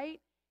do right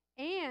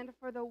and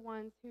for the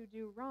ones who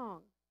do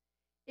wrong.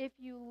 If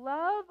you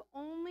love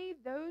only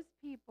those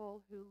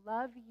people who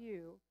love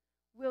you,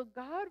 Will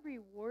God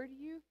reward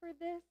you for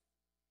this?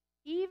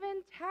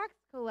 Even tax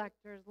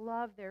collectors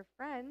love their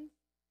friends.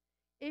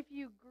 If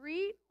you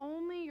greet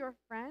only your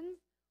friends,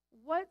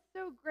 what's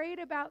so great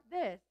about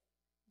this?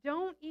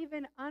 Don't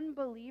even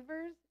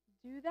unbelievers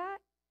do that?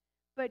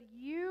 But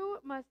you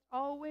must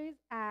always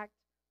act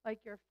like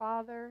your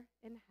Father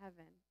in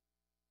heaven.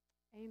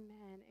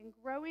 Amen. And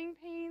growing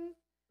pains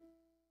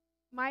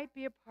might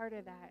be a part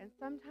of that. And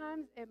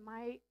sometimes it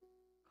might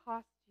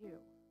cost you.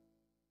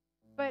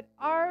 But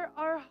our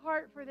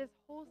heart for this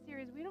whole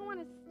series, we don't want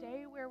to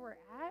stay where we're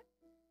at,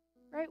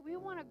 right? We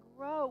want to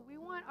grow. We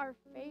want our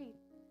faith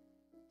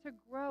to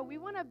grow. We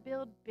want to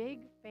build big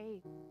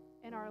faith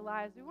in our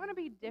lives. We want to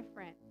be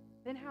different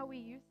than how we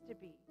used to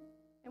be.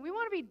 And we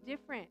want to be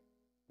different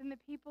than the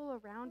people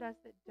around us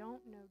that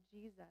don't know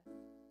Jesus.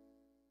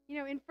 You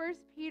know, in 1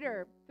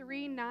 Peter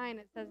 3:9,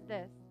 it says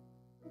this.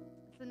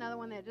 It's another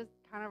one that just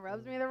kind of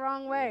rubs me the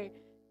wrong way.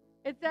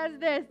 It says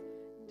this,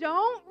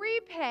 don't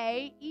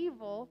repay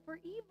evil for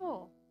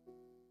evil,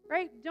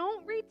 right?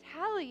 Don't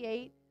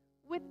retaliate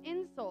with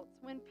insults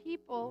when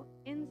people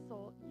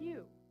insult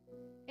you.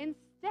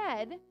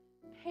 Instead,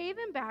 pay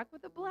them back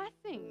with a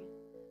blessing.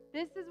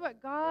 This is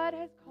what God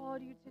has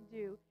called you to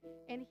do,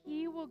 and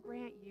He will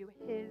grant you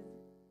His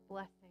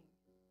blessing.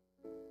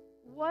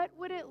 What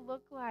would it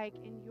look like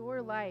in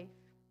your life,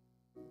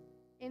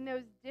 in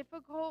those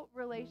difficult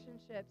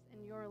relationships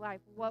in your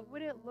life? What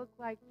would it look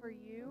like for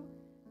you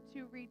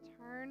to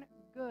return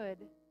good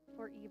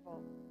for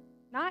evil?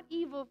 Not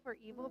evil for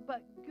evil,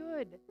 but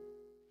good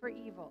for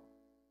evil.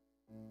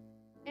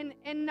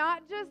 And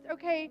not just,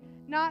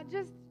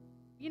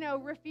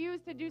 refuse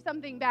to do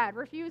something bad,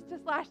 refuse to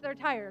slash their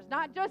tires.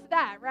 Not just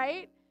that,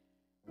 right?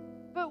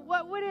 But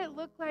what would it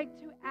look like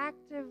to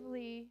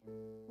actively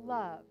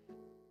love?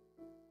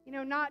 You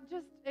know, not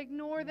just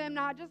ignore them,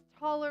 not just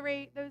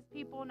tolerate those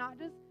people, not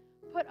just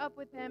put up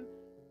with them,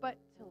 but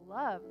to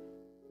love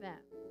them,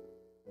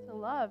 to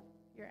love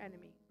your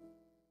enemies,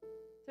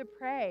 to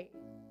pray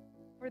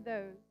for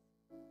those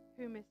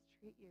who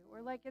mistreat you.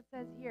 Or like it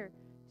says here,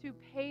 to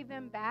pay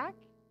them back.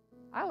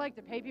 I like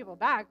to pay people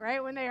back,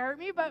 right, when they hurt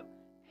me, but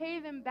pay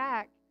them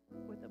back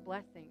with a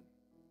blessing.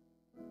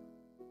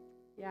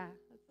 Yeah,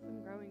 that's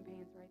some growing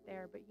pains right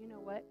there. But you know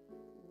what?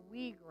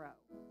 We grow.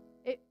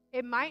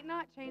 It might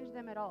not change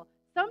them at all.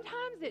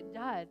 Sometimes it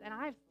does, and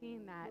I've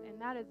seen that, and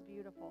that is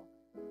beautiful.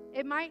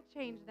 It might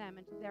change them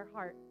into their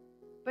heart,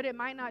 but it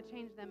might not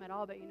change them at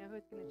all. But you know who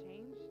it's going to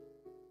change?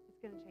 It's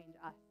going to change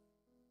us.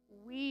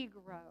 We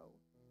grow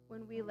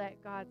when we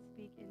let God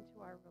speak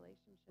into our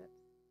relationships.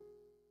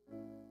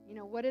 You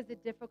know, what is a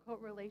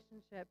difficult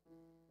relationship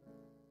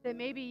that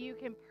maybe you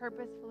can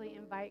purposefully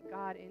invite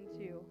God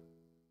into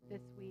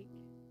this week?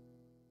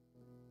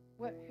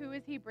 Who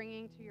is He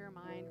bringing to your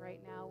mind right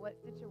now? What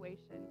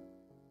situation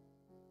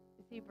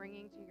is He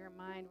bringing to your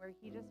mind where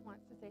He just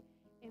wants to say,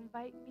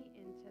 invite me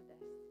into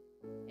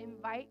this.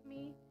 Invite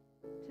me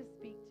to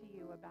speak to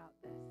you about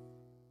this.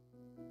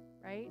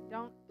 Right?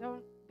 Don't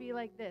be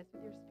like this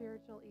with your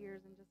spiritual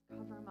ears and just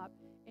cover them up.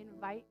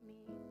 Invite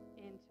me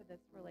into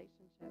this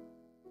relationship.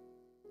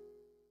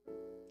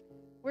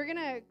 We're going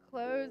to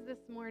close this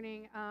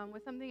morning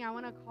with something I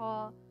want to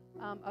call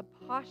a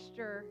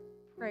posture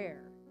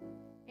prayer.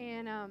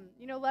 And,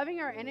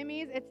 loving our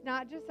enemies, it's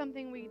not just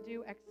something we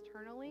do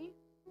externally.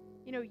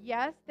 You know,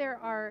 yes, there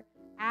are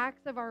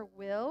acts of our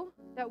will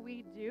that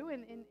we do.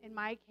 And in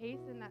my case,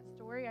 in that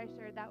story I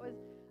shared, that was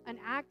an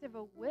act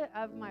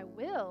of my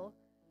will.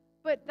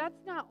 But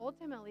that's not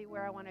ultimately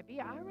where I want to be.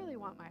 I really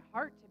want my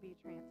heart to be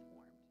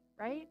transformed,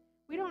 right?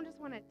 We don't just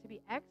want it to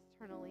be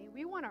externally.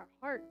 We want our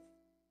hearts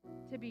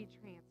to be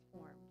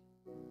transformed.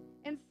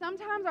 And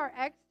sometimes our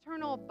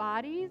external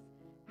bodies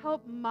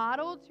help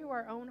model to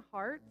our own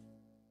hearts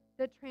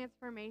the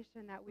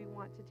transformation that we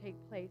want to take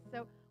place.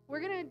 So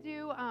we're going to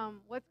do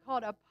what's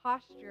called a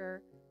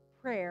posture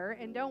prayer.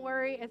 And don't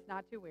worry, it's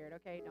not too weird,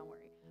 okay? Don't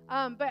worry.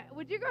 But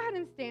would you go ahead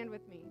and stand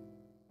with me?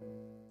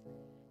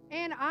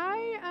 And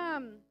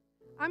I'm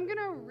going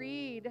to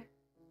read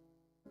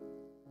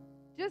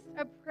just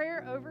a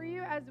prayer over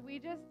you as we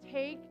just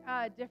take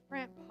a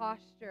different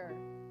posture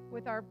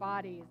with our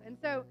bodies. And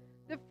so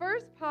the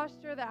first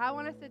posture that I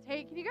want us to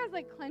take, can you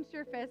guys clench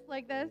your fists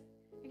like this?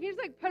 Can you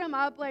just put them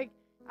up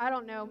I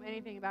don't know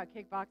anything about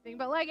kickboxing,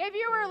 but if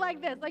you were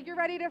like this, you're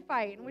ready to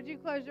fight, and would you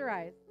close your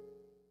eyes?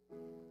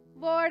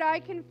 Lord, I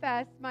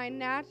confess my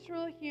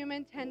natural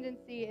human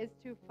tendency is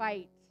to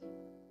fight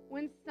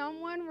when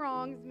someone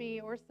wrongs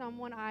me or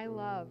someone I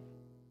love.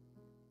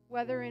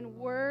 Whether in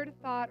word,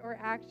 thought, or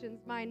actions,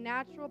 my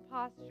natural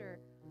posture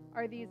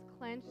are these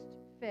clenched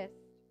fists,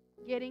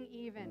 getting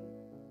even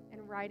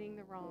and righting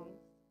the wrongs.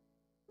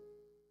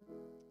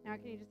 Now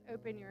can you just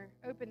open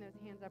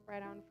those hands up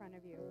right out in front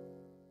of you?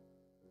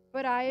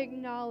 But I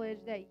acknowledge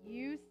that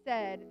you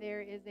said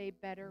there is a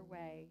better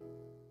way,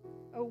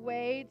 a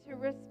way to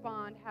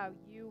respond how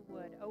you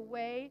would, a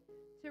way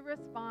to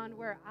respond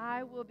where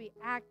I will be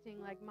acting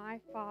like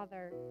my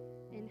Father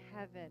in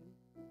heaven.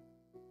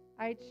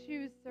 I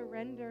choose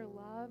surrender,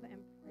 love, and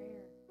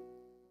prayer.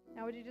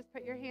 Now would you just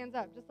put your hands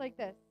up just like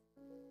this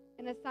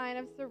and a sign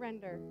of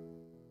surrender.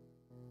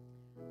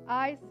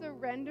 I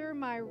surrender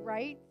my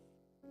rights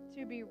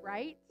to be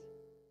right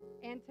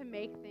and to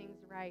make things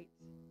right.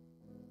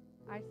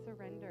 I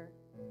surrender.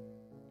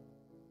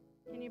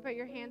 Can you put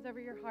your hands over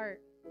your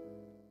heart?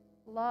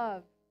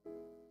 Love.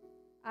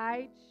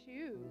 I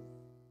choose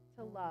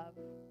to love.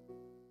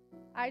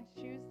 I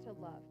choose to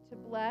love, to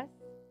bless,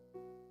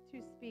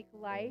 to speak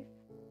life,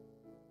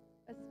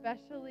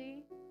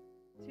 especially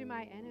to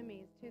my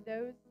enemies, to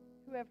those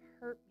who have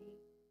hurt me,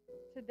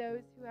 to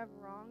those who have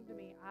wronged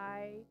me.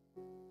 I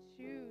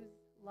choose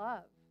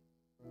love.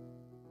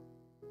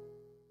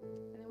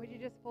 And then would you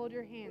just fold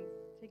your hands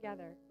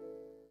together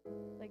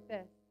like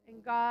this?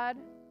 And God,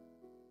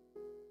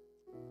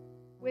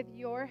 with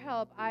your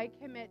help, I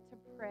commit to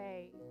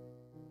pray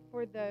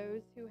for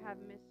those who have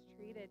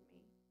mistreated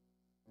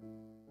me.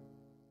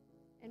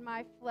 In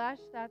my flesh,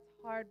 that's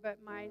hard, but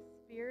my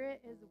spirit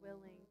is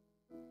willing.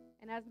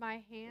 And as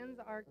my hands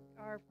are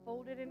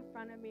folded in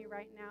front of me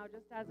right now,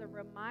 just as a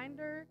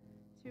reminder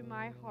to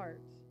my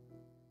heart,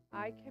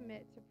 I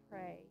commit to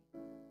pray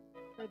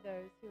for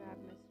those who have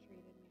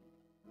mistreated me.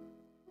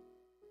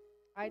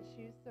 I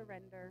choose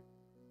surrender.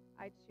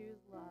 I choose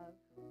love.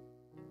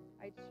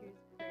 I choose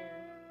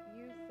prayer.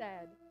 You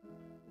said,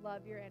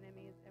 love your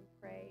enemies and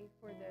pray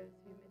for those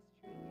who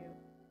mistreat you.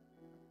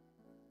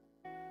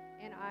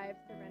 And I've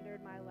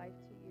surrendered my life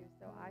to you,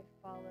 so I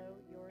follow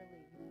your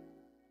lead.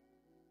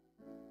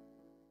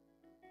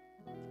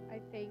 I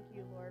thank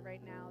you, Lord,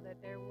 right now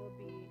that there will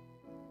be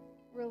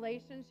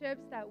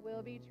relationships that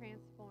will be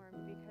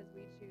transformed because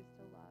we choose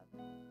to love,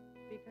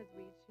 because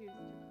we choose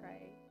to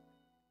pray.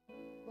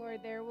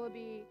 Lord, there will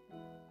be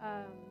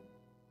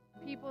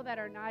people that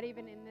are not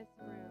even in this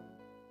room,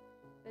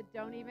 that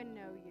don't even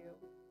know you,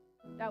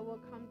 that will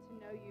come to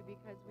know you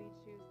because we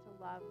choose to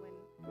love when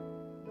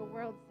the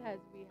world says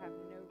we have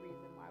no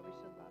reason why we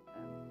should love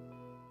them.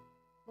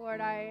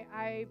 Lord,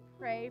 I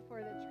pray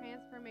for the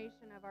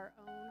transformation of our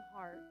own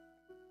hearts.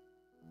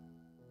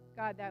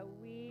 God, that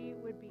we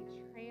would be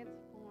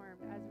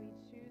transformed as we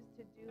choose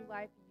to do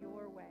life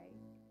your way,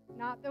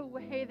 not the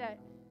way that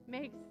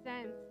makes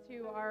sense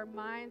to our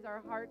minds,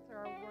 our hearts, or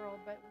our world,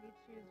 but we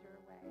choose your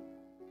way.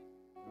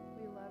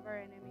 We love our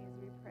enemies.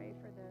 We pray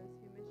for those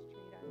who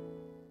mistreat us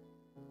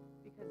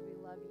because we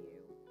love you.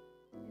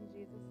 In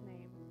Jesus'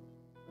 name,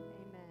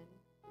 amen.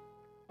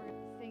 We're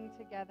going to sing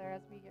together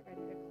as we get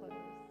ready to close.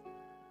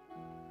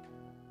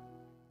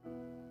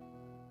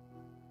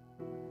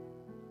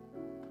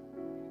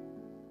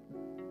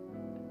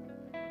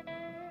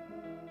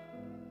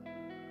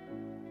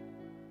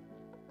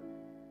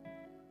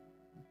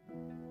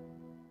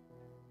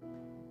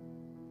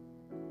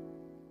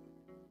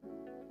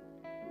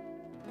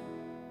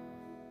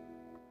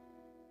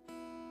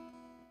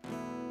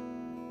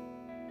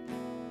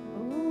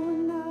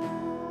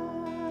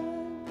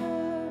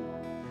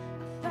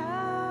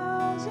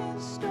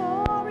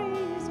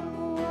 Stories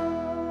of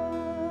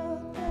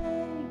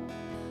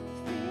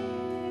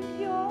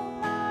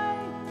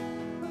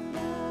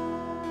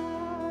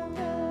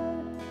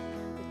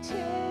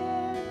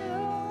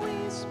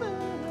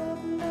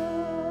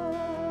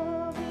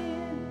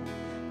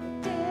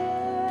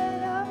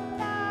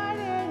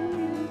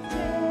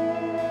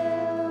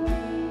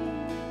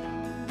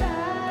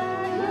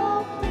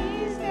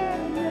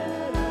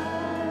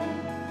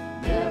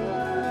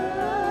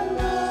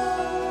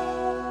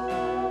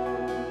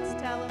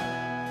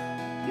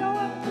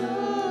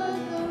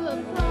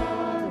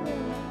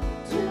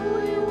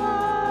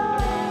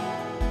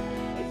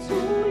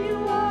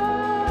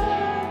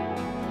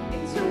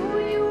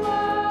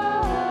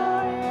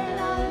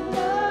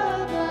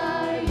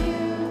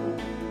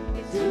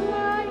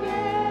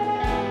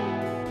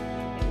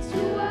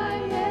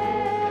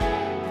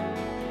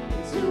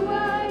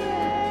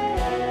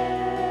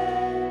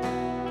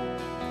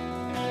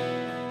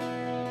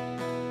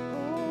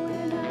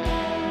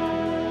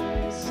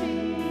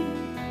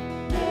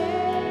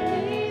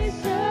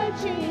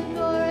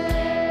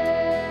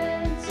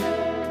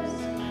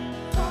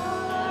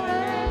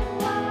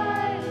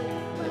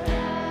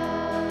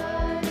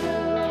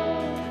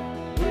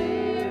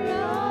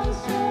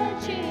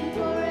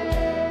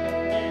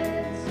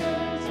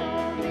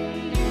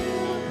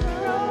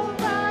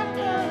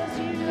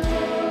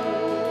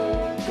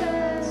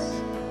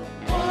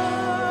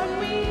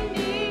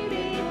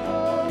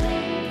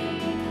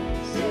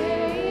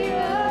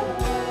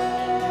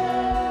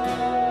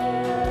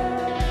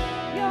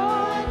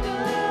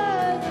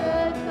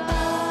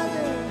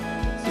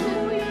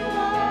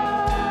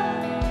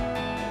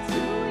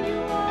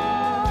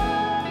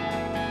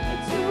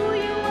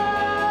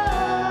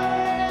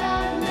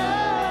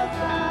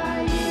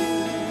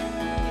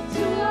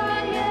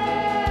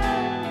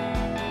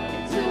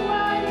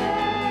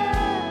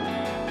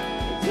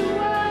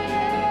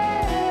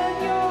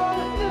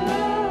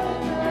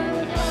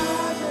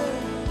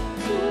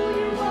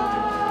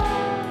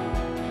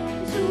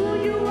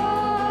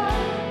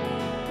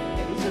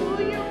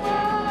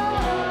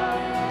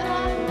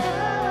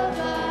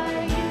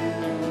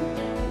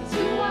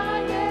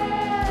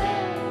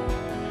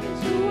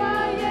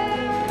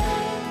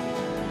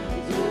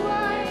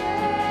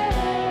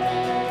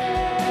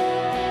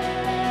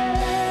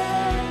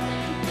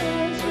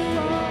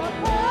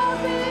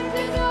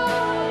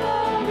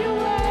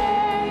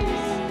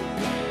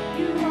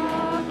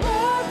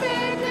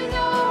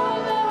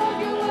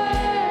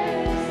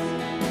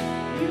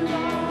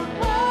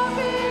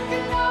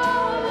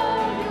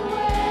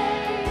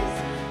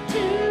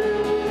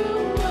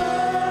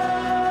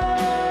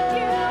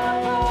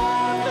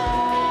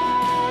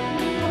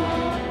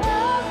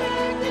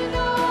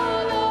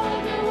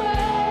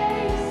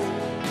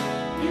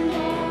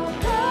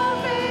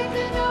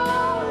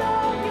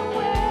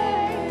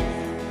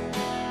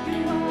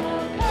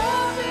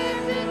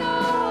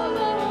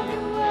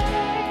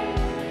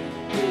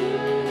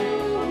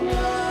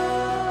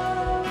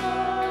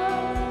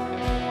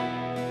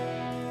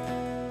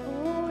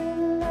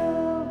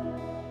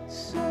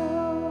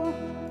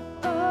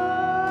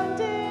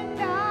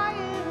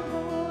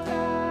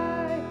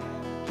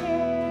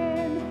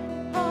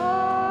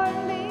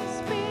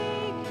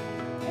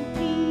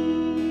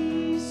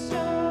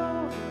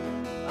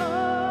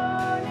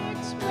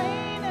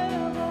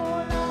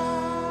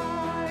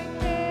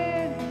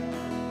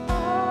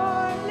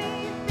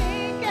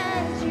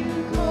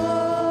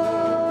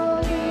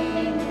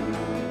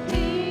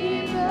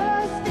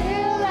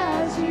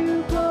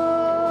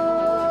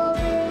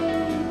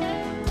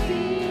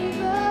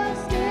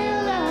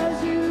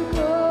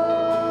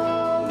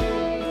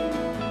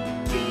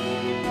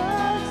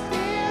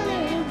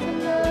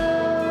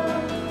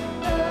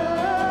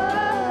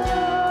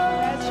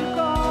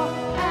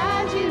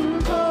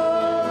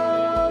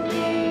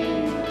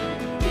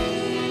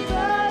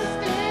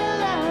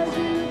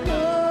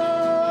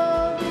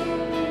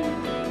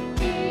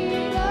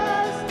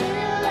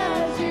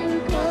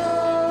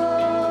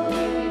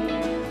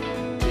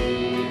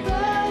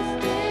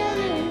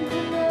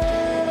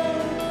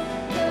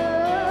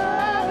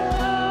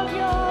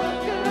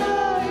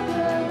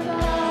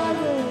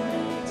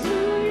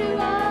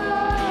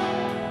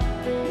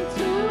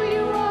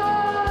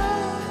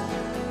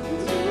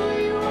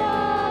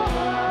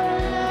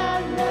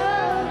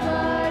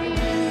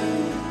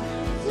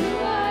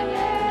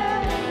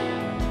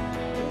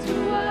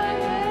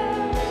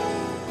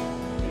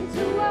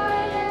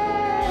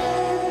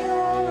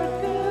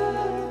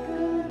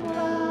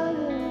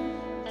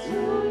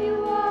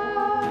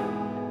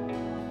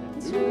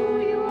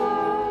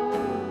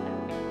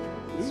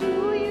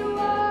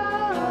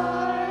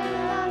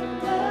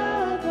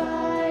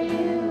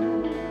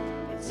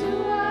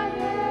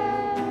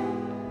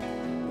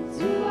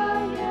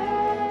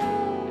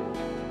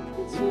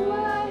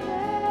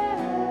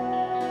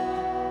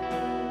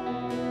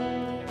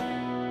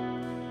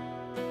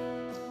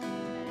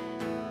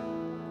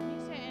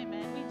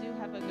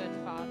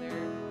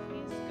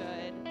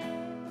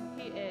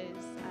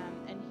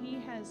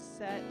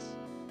set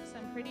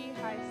some pretty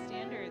high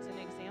standards and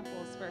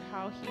examples for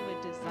how he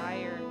would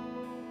desire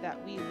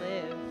that we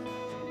live.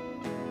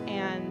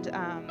 And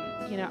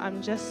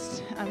I'm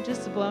just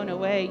blown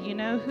away. You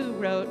know who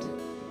wrote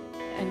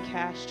and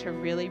cashed a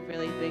really,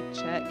 really big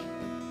check?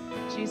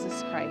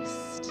 Jesus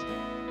Christ.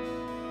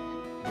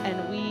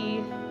 And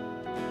we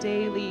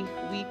daily,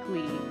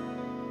 weekly,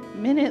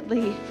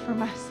 minutely, for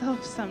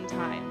myself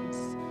sometimes,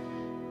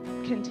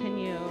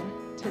 continue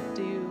to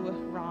do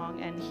wrong,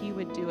 and he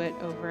would do it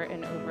over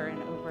and over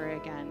and over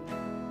again.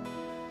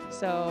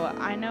 So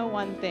I know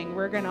one thing,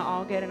 we're going to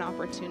all get an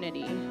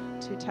opportunity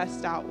to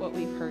test out what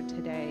we've heard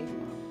today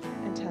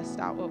and test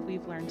out what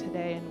we've learned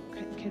today.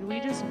 And could we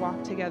just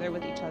walk together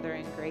with each other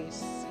in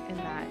grace in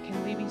that?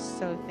 Can we be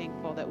so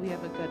thankful that we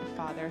have a good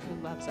Father who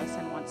loves us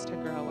and wants to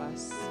grow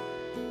us?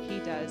 He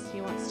does.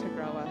 He wants to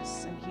grow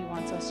us, and he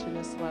wants us to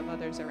just love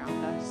others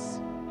around us.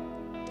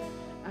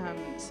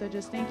 So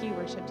just thank you,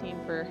 worship team,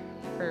 for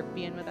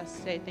being with us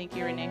today. Thank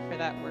you, Renee, for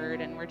that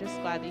word. And we're just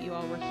glad that you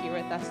all were here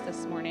with us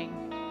this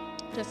morning.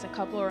 Just a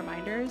couple of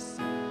reminders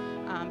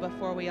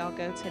before we all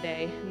go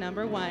today.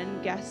 Number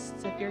one,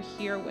 guests, if you're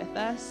here with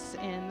us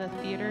in the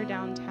theater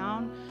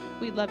downtown,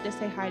 we'd love to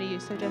say hi to you.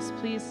 So just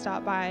please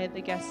stop by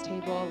the guest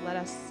table. Let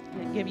us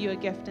give you a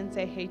gift and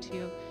say hey to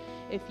you.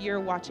 If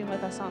you're watching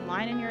with us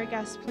online and you're a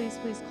guest, please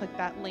click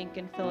that link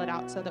and fill it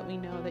out so that we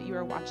know that you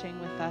are watching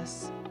with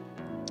us.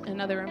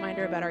 Another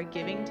reminder about our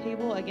giving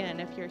table. Again,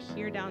 if you're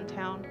here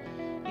downtown,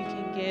 you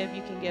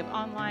can give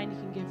online, you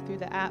can give through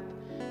the app.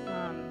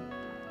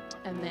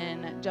 And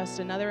then just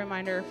another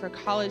reminder for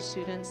college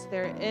students,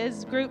 there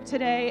is group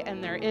today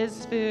and there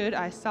is food.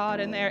 I saw it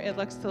in there. It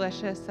looks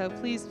delicious. So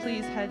please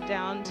head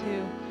down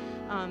to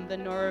the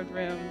Norwood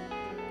Room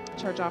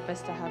church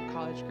office to have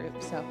college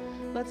group. So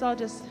let's all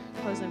just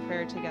close in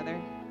prayer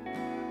together.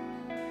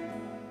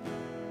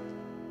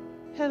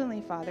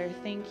 Heavenly Father,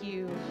 thank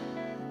you.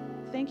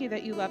 Thank you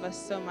that you love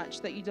us so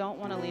much, that you don't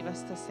want to leave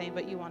us the same,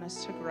 but you want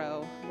us to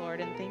grow,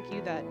 Lord. And thank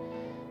you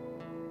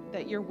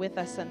that you're with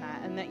us in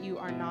that, and that you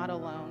are not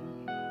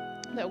alone,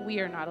 that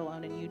we are not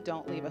alone, and you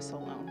don't leave us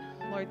alone.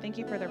 Lord, thank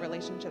you for the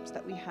relationships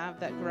that we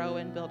have that grow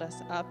and build us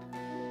up.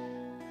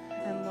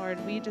 And Lord,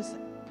 we just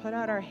put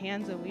out our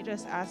hands and we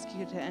just ask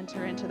you to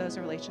enter into those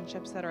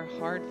relationships that are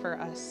hard for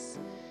us.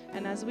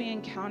 And as we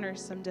encounter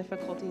some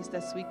difficulties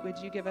this week, would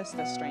you give us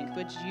the strength?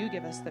 Would you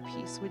give us the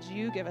peace? Would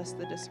you give us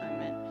the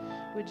discernment?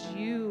 Would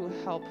you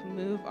help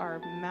move our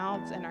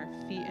mouths and our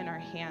feet and our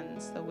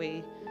hands the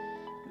way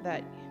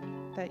that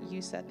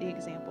you set the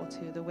example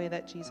to, the way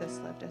that Jesus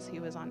lived as he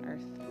was on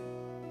earth?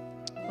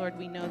 Lord,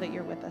 we know that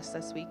you're with us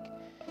this week.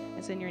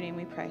 It's in your name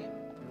we pray.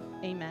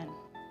 Amen.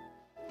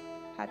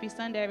 Happy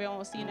Sunday, everyone.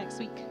 We'll see you next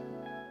week.